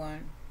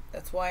everyone.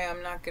 That's why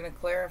I'm not going to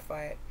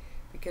clarify it,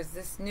 because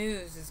this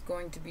news is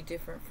going to be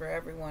different for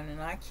everyone,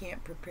 and I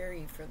can't prepare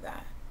you for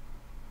that.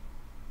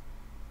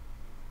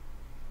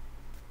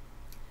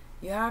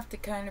 You have to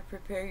kind of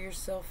prepare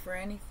yourself for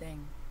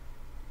anything,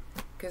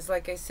 because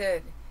like I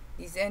said,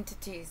 these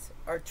entities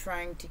are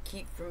trying to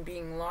keep from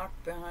being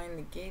locked behind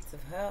the gates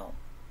of hell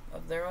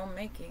of their own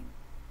making.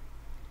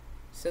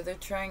 So they're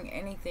trying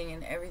anything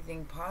and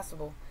everything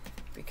possible,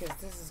 because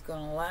this is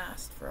going to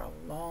last for a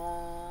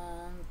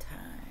long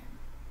time.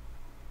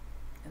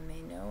 And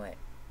they know it.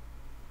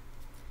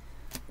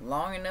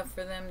 Long enough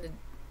for them to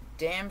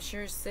damn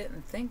sure sit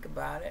and think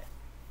about it.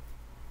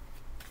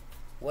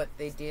 What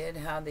they did,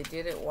 how they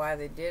did it, why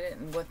they did it,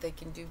 and what they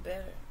can do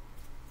better.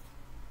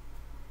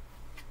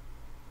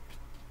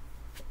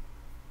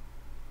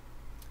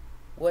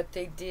 What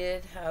they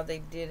did, how they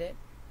did it,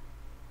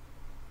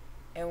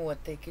 and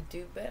what they could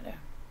do better.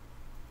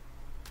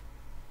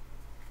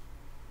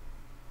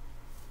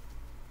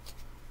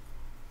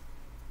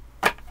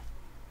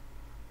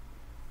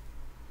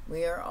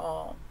 We are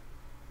all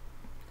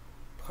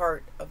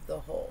part of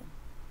the whole.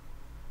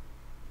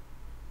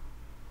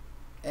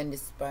 And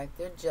despite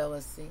their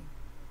jealousy,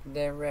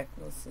 their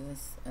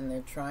recklessness, and their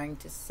trying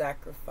to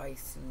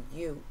sacrifice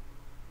you,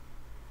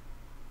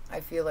 I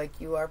feel like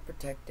you are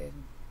protected.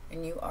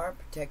 And you are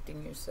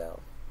protecting yourself.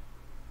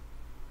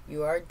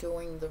 You are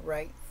doing the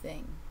right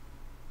thing.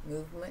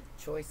 Movement,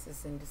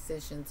 choices, and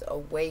decisions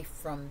away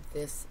from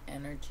this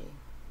energy.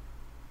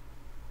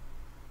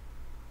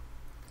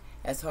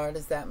 As hard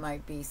as that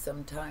might be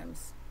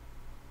sometimes,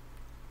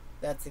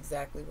 that's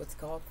exactly what's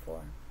called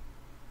for.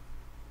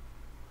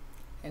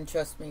 And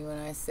trust me when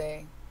I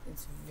say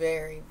it's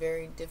very,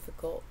 very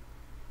difficult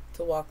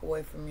to walk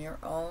away from your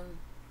own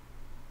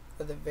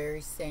for the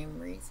very same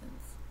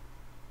reasons.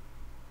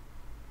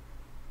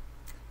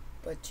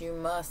 But you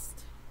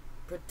must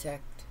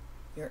protect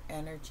your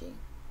energy.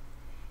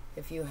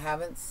 If you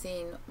haven't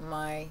seen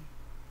my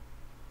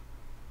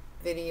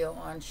video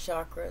on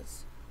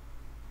chakras,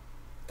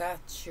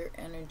 that's your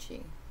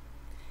energy.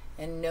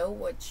 And know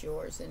what's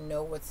yours and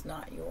know what's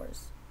not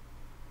yours.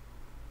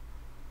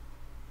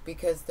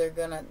 Because they're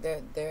going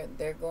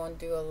to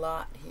do a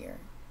lot here.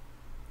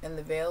 And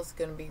the veil's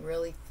going to be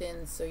really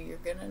thin, so you're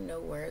going to know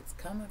where it's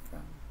coming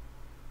from.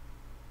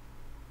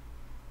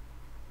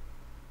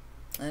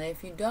 And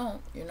if you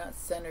don't, you're not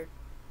centered.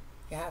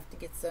 You have to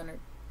get centered.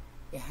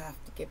 You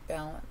have to get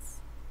balance.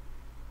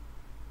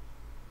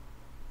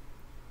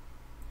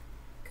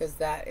 Because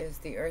that is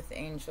the earth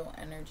angel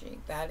energy.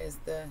 That is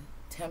the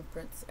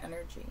temperance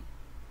energy.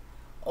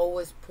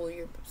 Always pull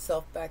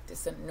yourself back to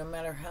center, no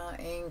matter how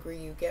angry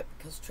you get.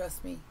 Because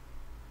trust me,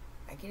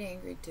 I get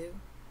angry too.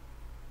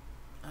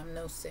 I'm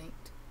no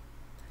saint.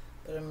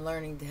 But I'm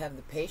learning to have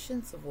the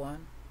patience of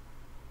one.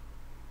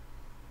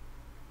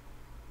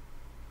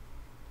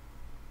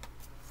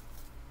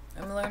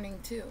 I'm learning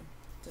too,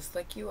 just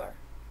like you are.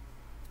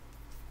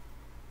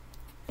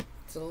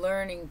 It's a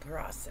learning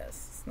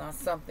process. It's not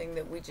something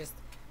that we just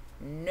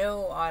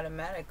know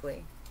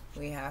automatically.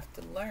 We have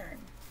to learn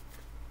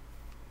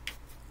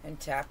and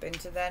tap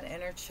into that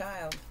inner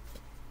child,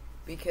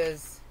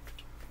 because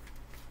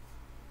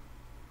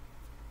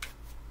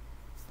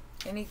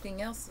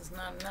anything else is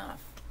not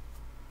enough.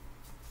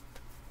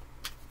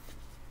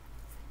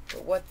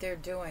 But what they're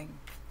doing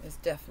is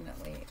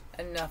definitely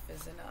enough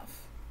is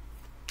enough.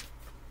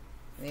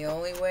 And the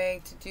only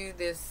way to do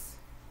this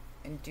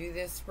and do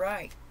this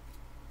right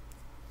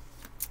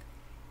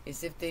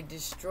is if they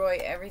destroy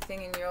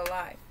everything in your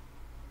life.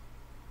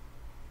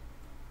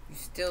 You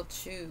still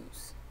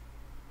choose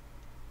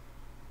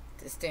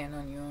to stand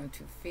on your own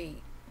 2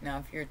 feet. Now,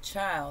 if you're a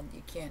child,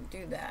 you can't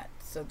do that.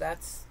 So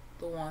that's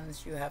the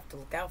ones you have to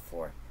look out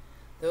for.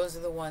 Those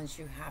are the ones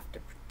you have to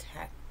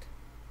protect.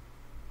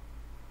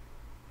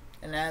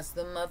 And as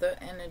the mother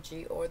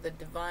energy or the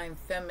divine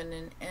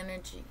feminine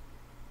energy,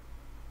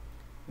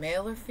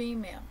 male or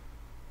female,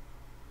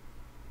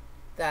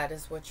 That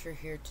is what you're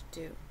here to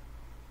do.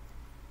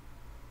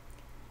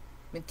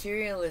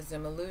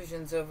 Materialism,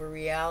 illusions over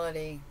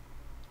reality,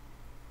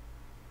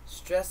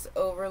 stress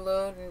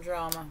overload, and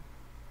drama.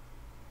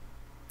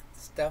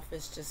 Stuff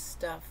is just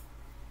stuff.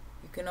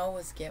 You can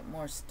always get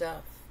more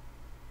stuff.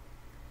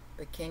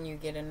 But can you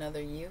get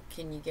another you?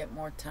 Can you get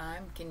more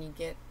time? Can you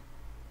get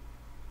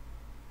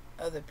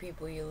other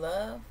people you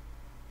love?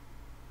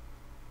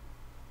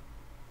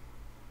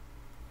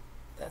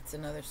 That's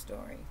another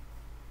story.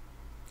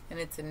 And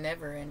it's a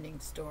never-ending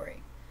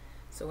story.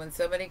 So when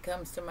somebody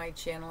comes to my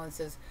channel and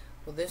says,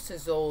 well, this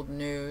is old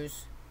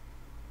news,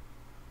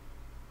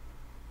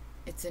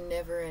 it's a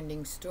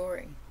never-ending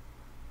story.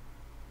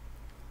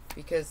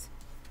 Because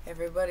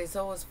everybody's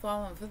always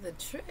falling for the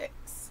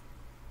tricks.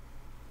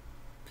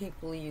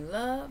 People you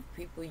love,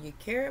 people you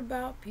care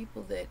about,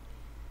 people that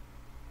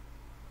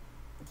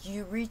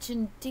you reach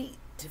in deep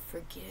to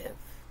forgive.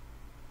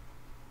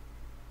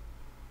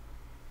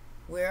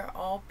 We're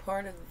all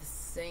part of the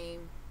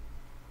same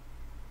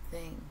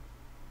thing.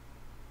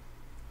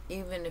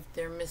 Even if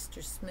they're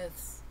Mr.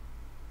 Smiths.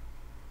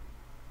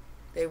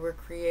 They were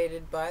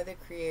created by the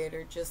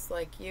Creator just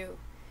like you.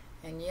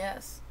 And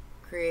yes,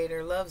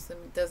 Creator loves them.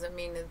 It doesn't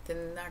mean that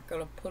they're not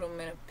going to put them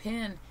in a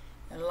pen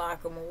and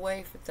lock them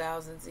away for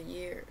thousands of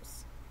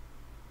years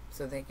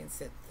so they can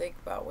sit and think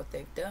about what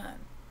they've done.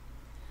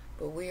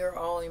 But we are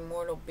all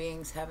immortal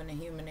beings having a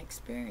human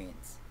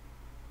experience.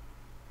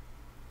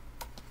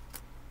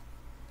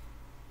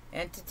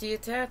 Entity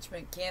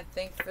attachment can't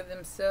think for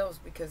themselves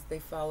because they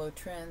follow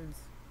trends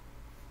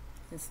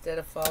instead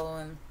of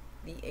following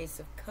the Ace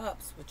of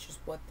Cups, which is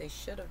what they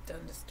should have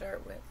done to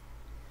start with.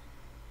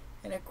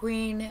 And a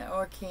queen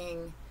or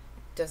king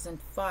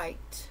doesn't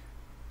fight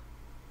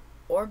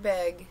or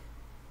beg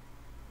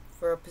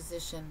for a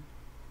position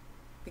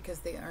because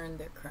they earned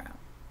their crown.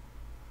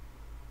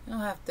 They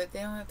don't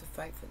have to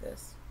fight for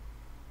this.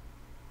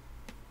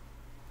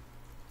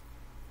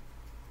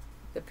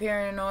 The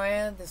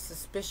paranoia, the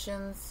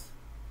suspicions,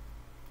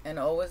 and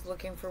always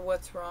looking for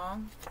what's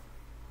wrong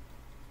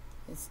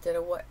instead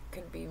of what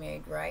could be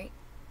made right.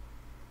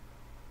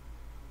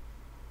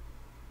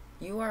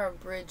 You are a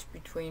bridge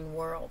between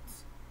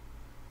worlds.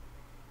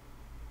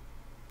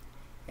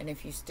 And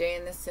if you stay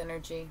in this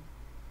energy,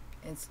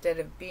 instead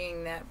of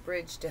being that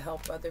bridge to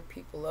help other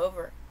people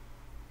over,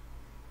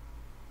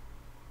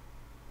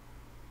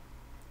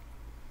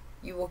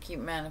 you will keep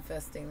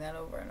manifesting that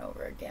over and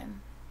over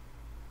again.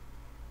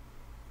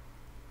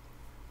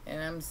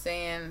 And I'm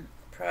saying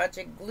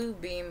Project Blue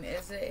Beam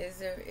is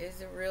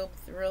a real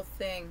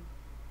thing.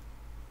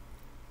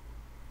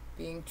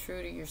 Being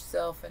true to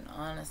yourself and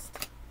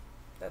honest.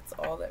 That's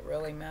all that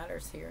really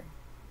matters here.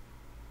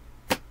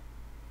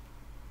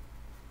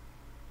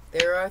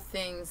 There are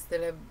things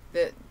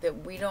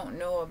that we don't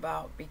know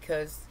about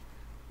because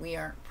we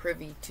aren't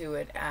privy to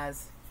it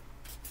as,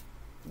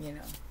 you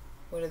know,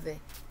 what do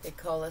they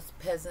call us?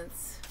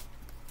 Peasants.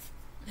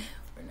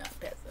 We're not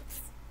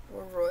peasants.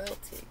 We're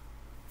royalty.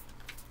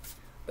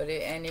 But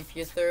and if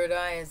your third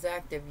eye is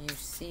active, you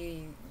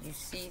see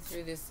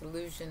through this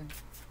illusion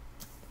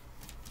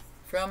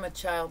from a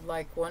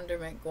childlike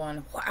wonderment,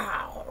 going,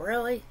 wow,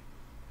 really?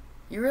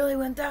 You really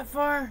went that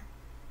far?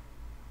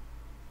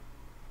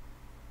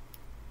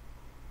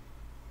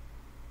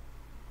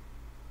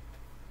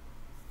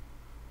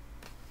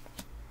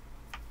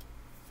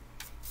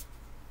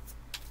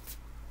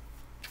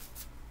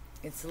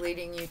 It's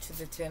leading you to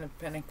the Ten of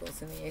Pentacles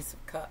and the Ace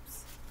of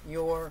Cups.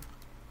 Your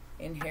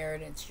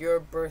inheritance, your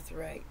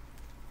birthright.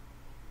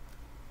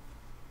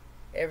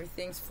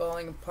 Everything's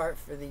falling apart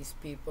for these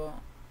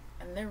people.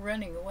 And they're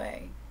running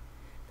away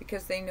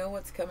because they know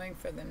what's coming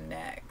for them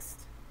next.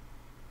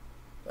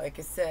 Like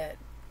I said,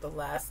 the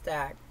last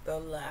act, the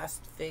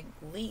last fig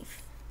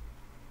leaf.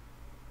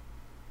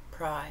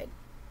 Pride.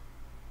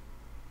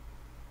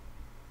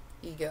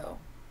 Ego.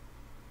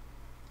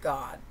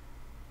 God.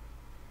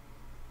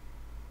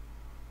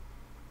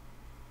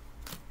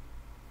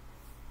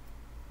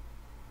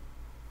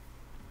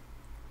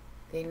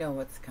 They know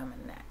what's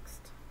coming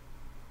next.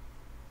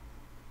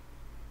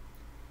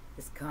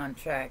 This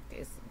contract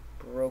is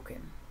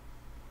broken.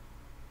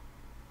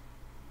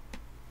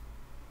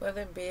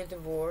 Whether it be a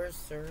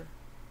divorce or,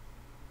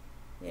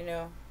 you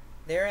know,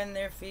 they're in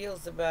their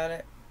feels about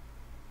it.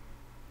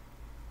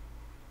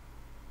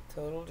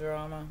 Total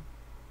drama.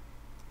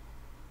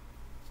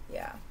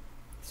 Yeah.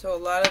 So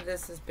a lot of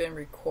this has been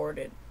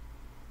recorded.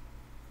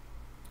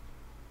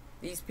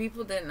 These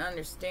people didn't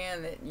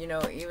understand that, you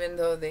know, even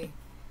though they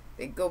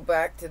go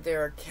back to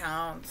their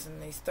accounts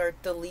and they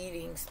start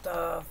deleting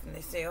stuff and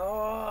they say,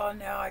 oh,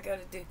 now I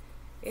gotta do.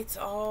 It's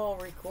all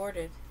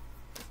recorded.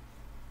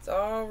 It's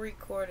all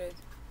recorded.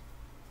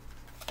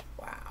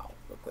 Wow,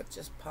 look what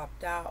just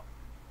popped out.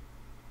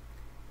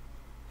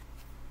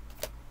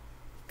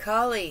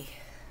 Kali.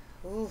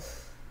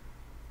 Oof.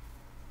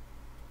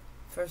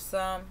 For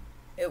some,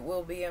 it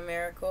will be a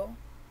miracle.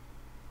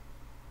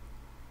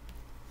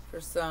 For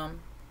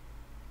some,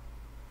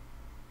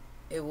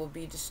 it will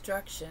be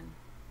destruction.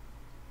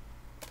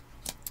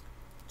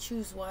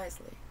 Choose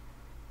wisely.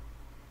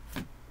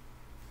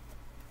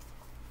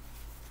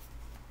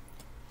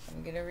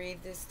 I'm going to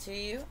read this to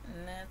you,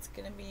 and that's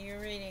going to be your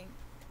reading.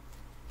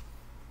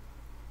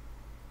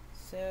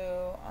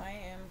 So, I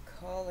am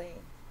Kali.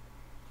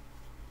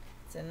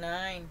 It's a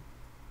 9.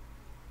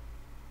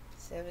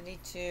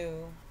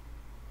 72.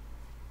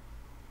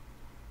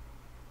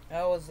 I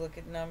always look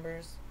at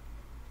numbers.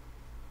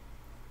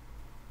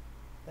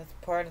 That's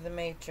part of the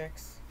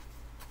matrix.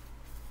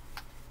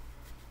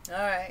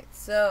 Alright,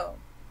 so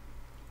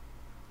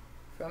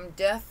from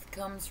death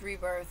comes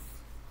rebirth.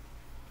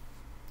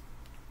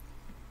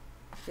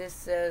 This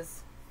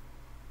says,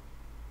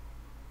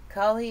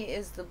 Kali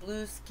is the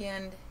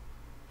blue-skinned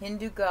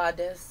Hindu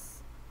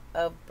goddess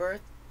of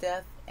birth,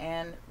 death,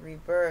 and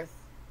rebirth.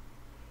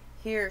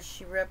 Here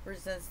she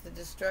represents the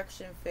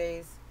destruction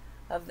phase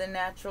of the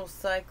natural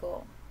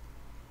cycle,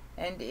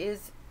 and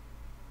it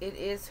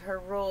is her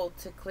role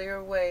to clear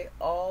away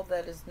all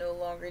that is no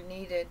longer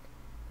needed.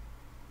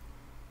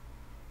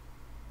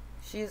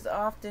 She is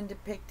often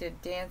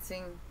depicted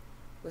dancing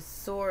with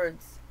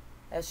swords,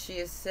 as she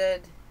is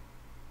said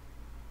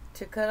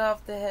to cut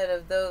off the head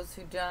of those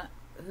who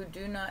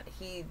do not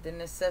heed the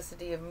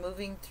necessity of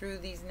moving through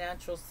these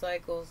natural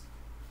cycles.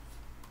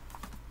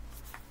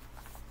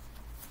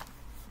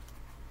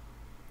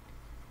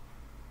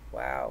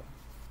 Wow,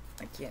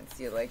 I can't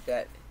see it like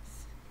that.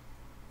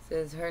 It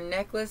says her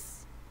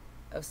necklace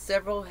of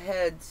several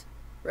heads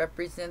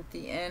represent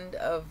the end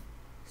of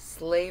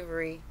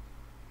slavery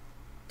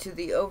to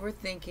the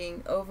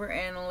overthinking,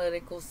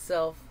 overanalytical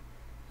self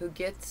who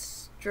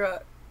gets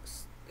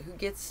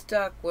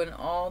stuck when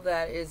all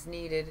that is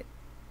needed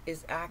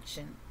is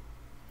action.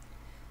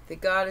 The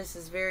goddess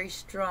is very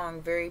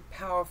strong, very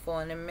powerful,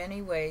 and in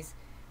many ways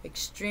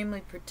extremely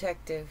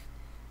protective.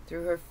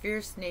 Through her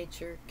fierce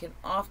nature, can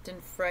often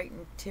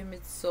frighten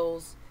timid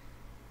souls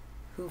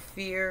who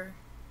fear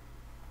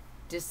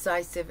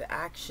decisive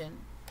action.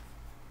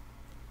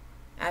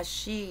 As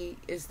she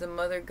is the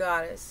mother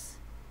goddess,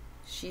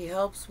 she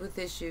helps with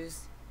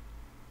issues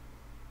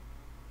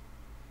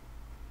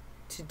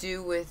to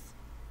do with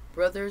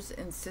brothers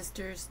and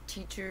sisters,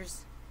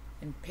 teachers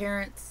and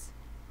parents,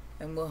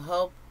 and will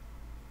help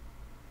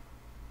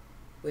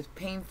with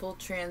painful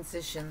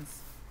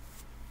transitions.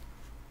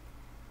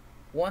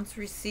 Once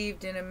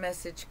received in a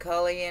message,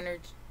 Kali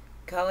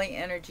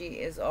energy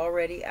is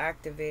already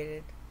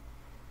activated.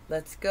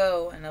 Let's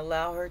go and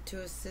allow her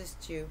to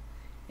assist you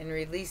in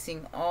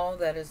releasing all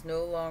that is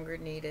no longer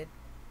needed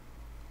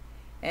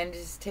and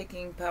is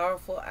taking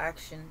powerful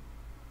action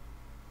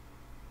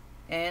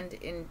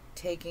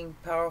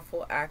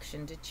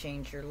to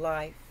change your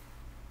life.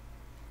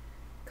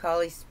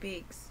 Kali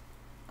speaks,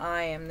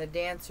 I am the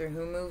dancer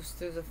who moves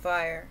through the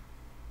fire,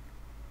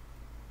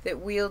 that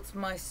wields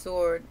my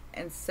sword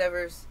and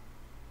severs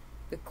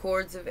the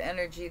cords of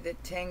energy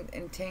that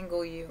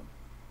entangle you,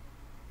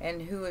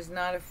 and who is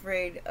not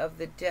afraid of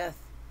the death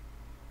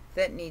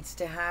that needs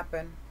to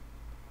happen.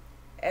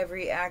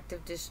 Every act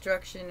of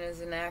destruction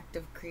is an act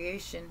of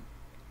creation,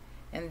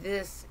 and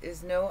this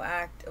is no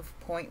act of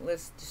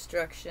pointless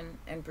destruction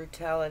and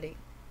brutality.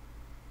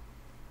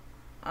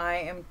 I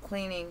am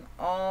cleaning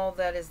all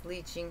that is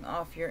leeching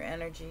off your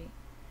energy,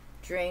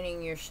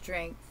 draining your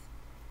strength.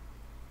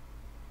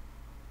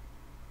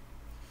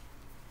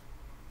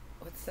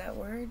 What's that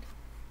word?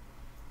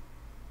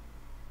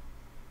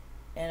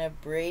 And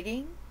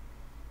abrading?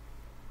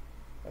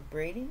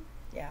 Abrading?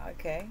 Yeah,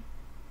 okay.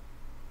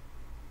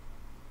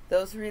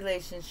 Those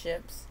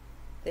relationships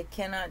that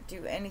cannot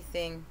do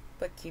anything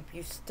but keep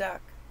you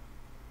stuck.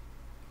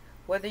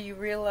 Whether you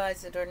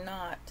realize it or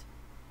not,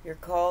 you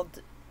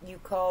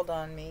called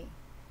on me,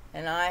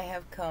 and I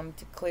have come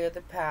to clear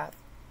the path,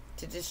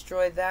 to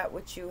destroy that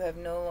which you have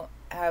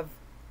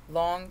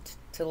longed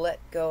to let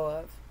go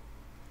of.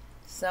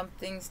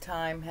 Something's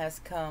time has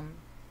come,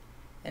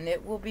 and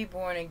it will be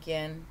born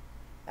again,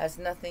 as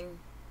nothing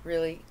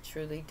really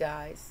truly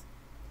dies.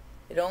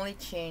 It only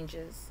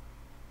changes,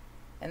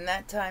 and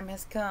that time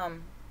has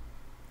come,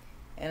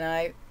 and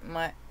I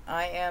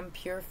am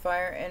pure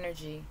fire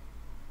energy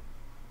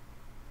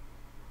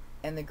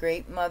and the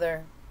Great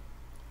Mother,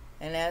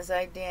 and as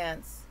I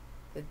dance,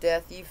 the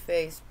death you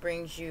face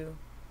brings you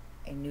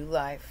a new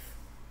life.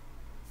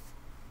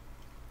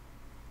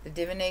 The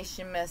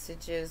divination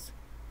message is,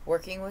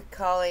 working with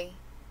Kali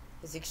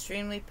is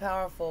extremely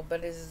powerful,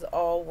 but it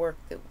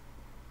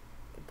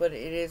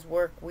is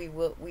work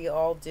we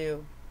all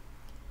do,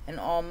 and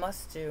all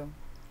must do.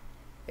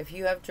 If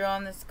you have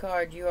drawn this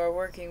card, you are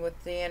working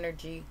with the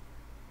energy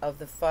of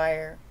the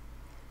fire,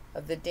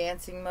 of the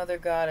dancing Mother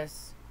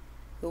Goddess,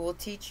 who will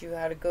teach you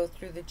how to go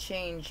through the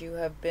change you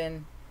have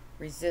been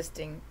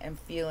resisting and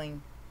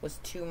feeling was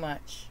too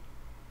much,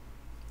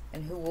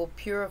 and who will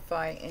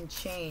purify and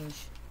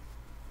change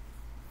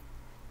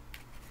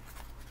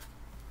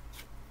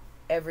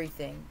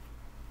everything.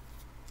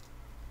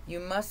 You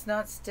must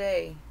not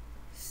stay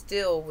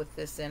still with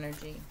this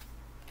energy.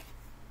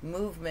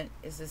 Movement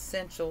is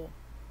essential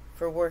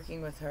for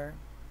working with her,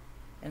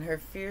 and her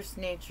fierce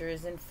nature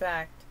is in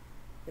fact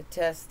the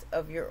test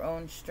of your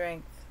own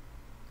strength.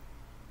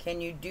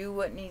 Can you do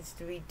what needs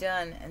to be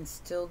done and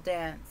still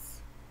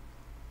dance?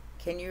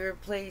 Can you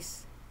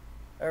rejoice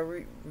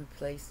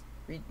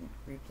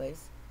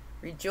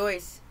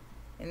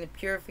in the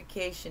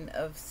purification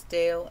of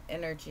stale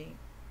energy?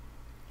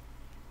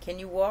 Can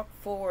you walk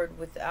forward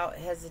without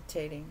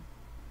hesitating?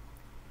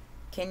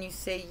 Can you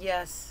say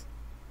yes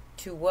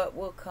to what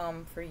will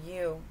come for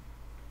you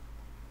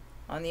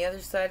on the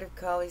other side of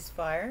Kali's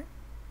fire?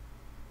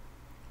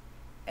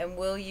 And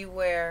will you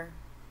wear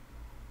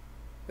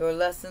your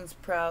lessons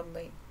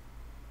proudly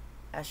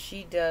as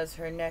she does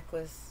her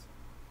necklace,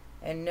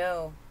 and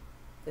know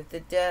that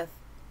the death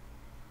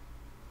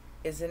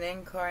is an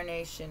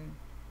incarnation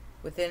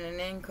within an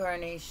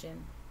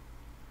incarnation,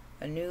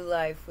 a new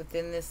life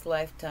within this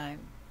lifetime,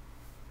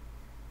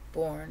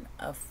 born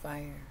of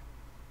fire?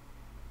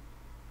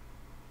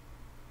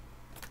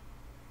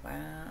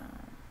 Wow.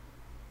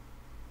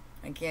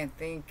 I can't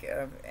think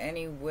of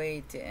any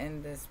way to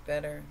end this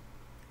better.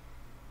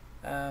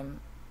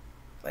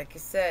 Like I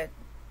said,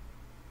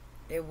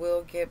 it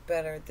will get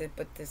better,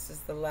 but this is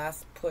the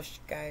last push,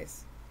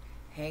 guys.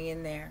 Hang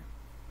in there.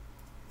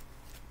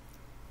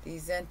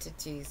 These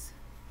entities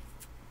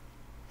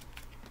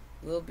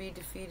will be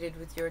defeated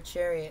with your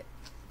chariot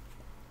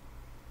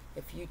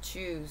if you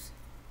choose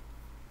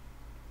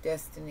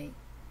destiny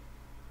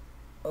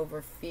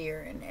over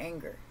fear and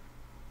anger.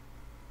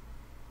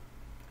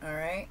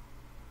 Alright?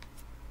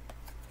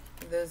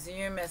 Those are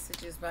your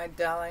messages, my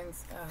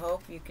darlings. I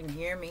hope you can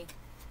hear me.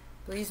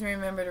 Please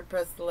remember to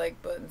press the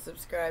like button,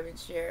 subscribe, and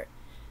share.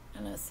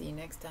 And I'll see you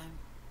next time.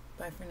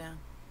 Bye for now.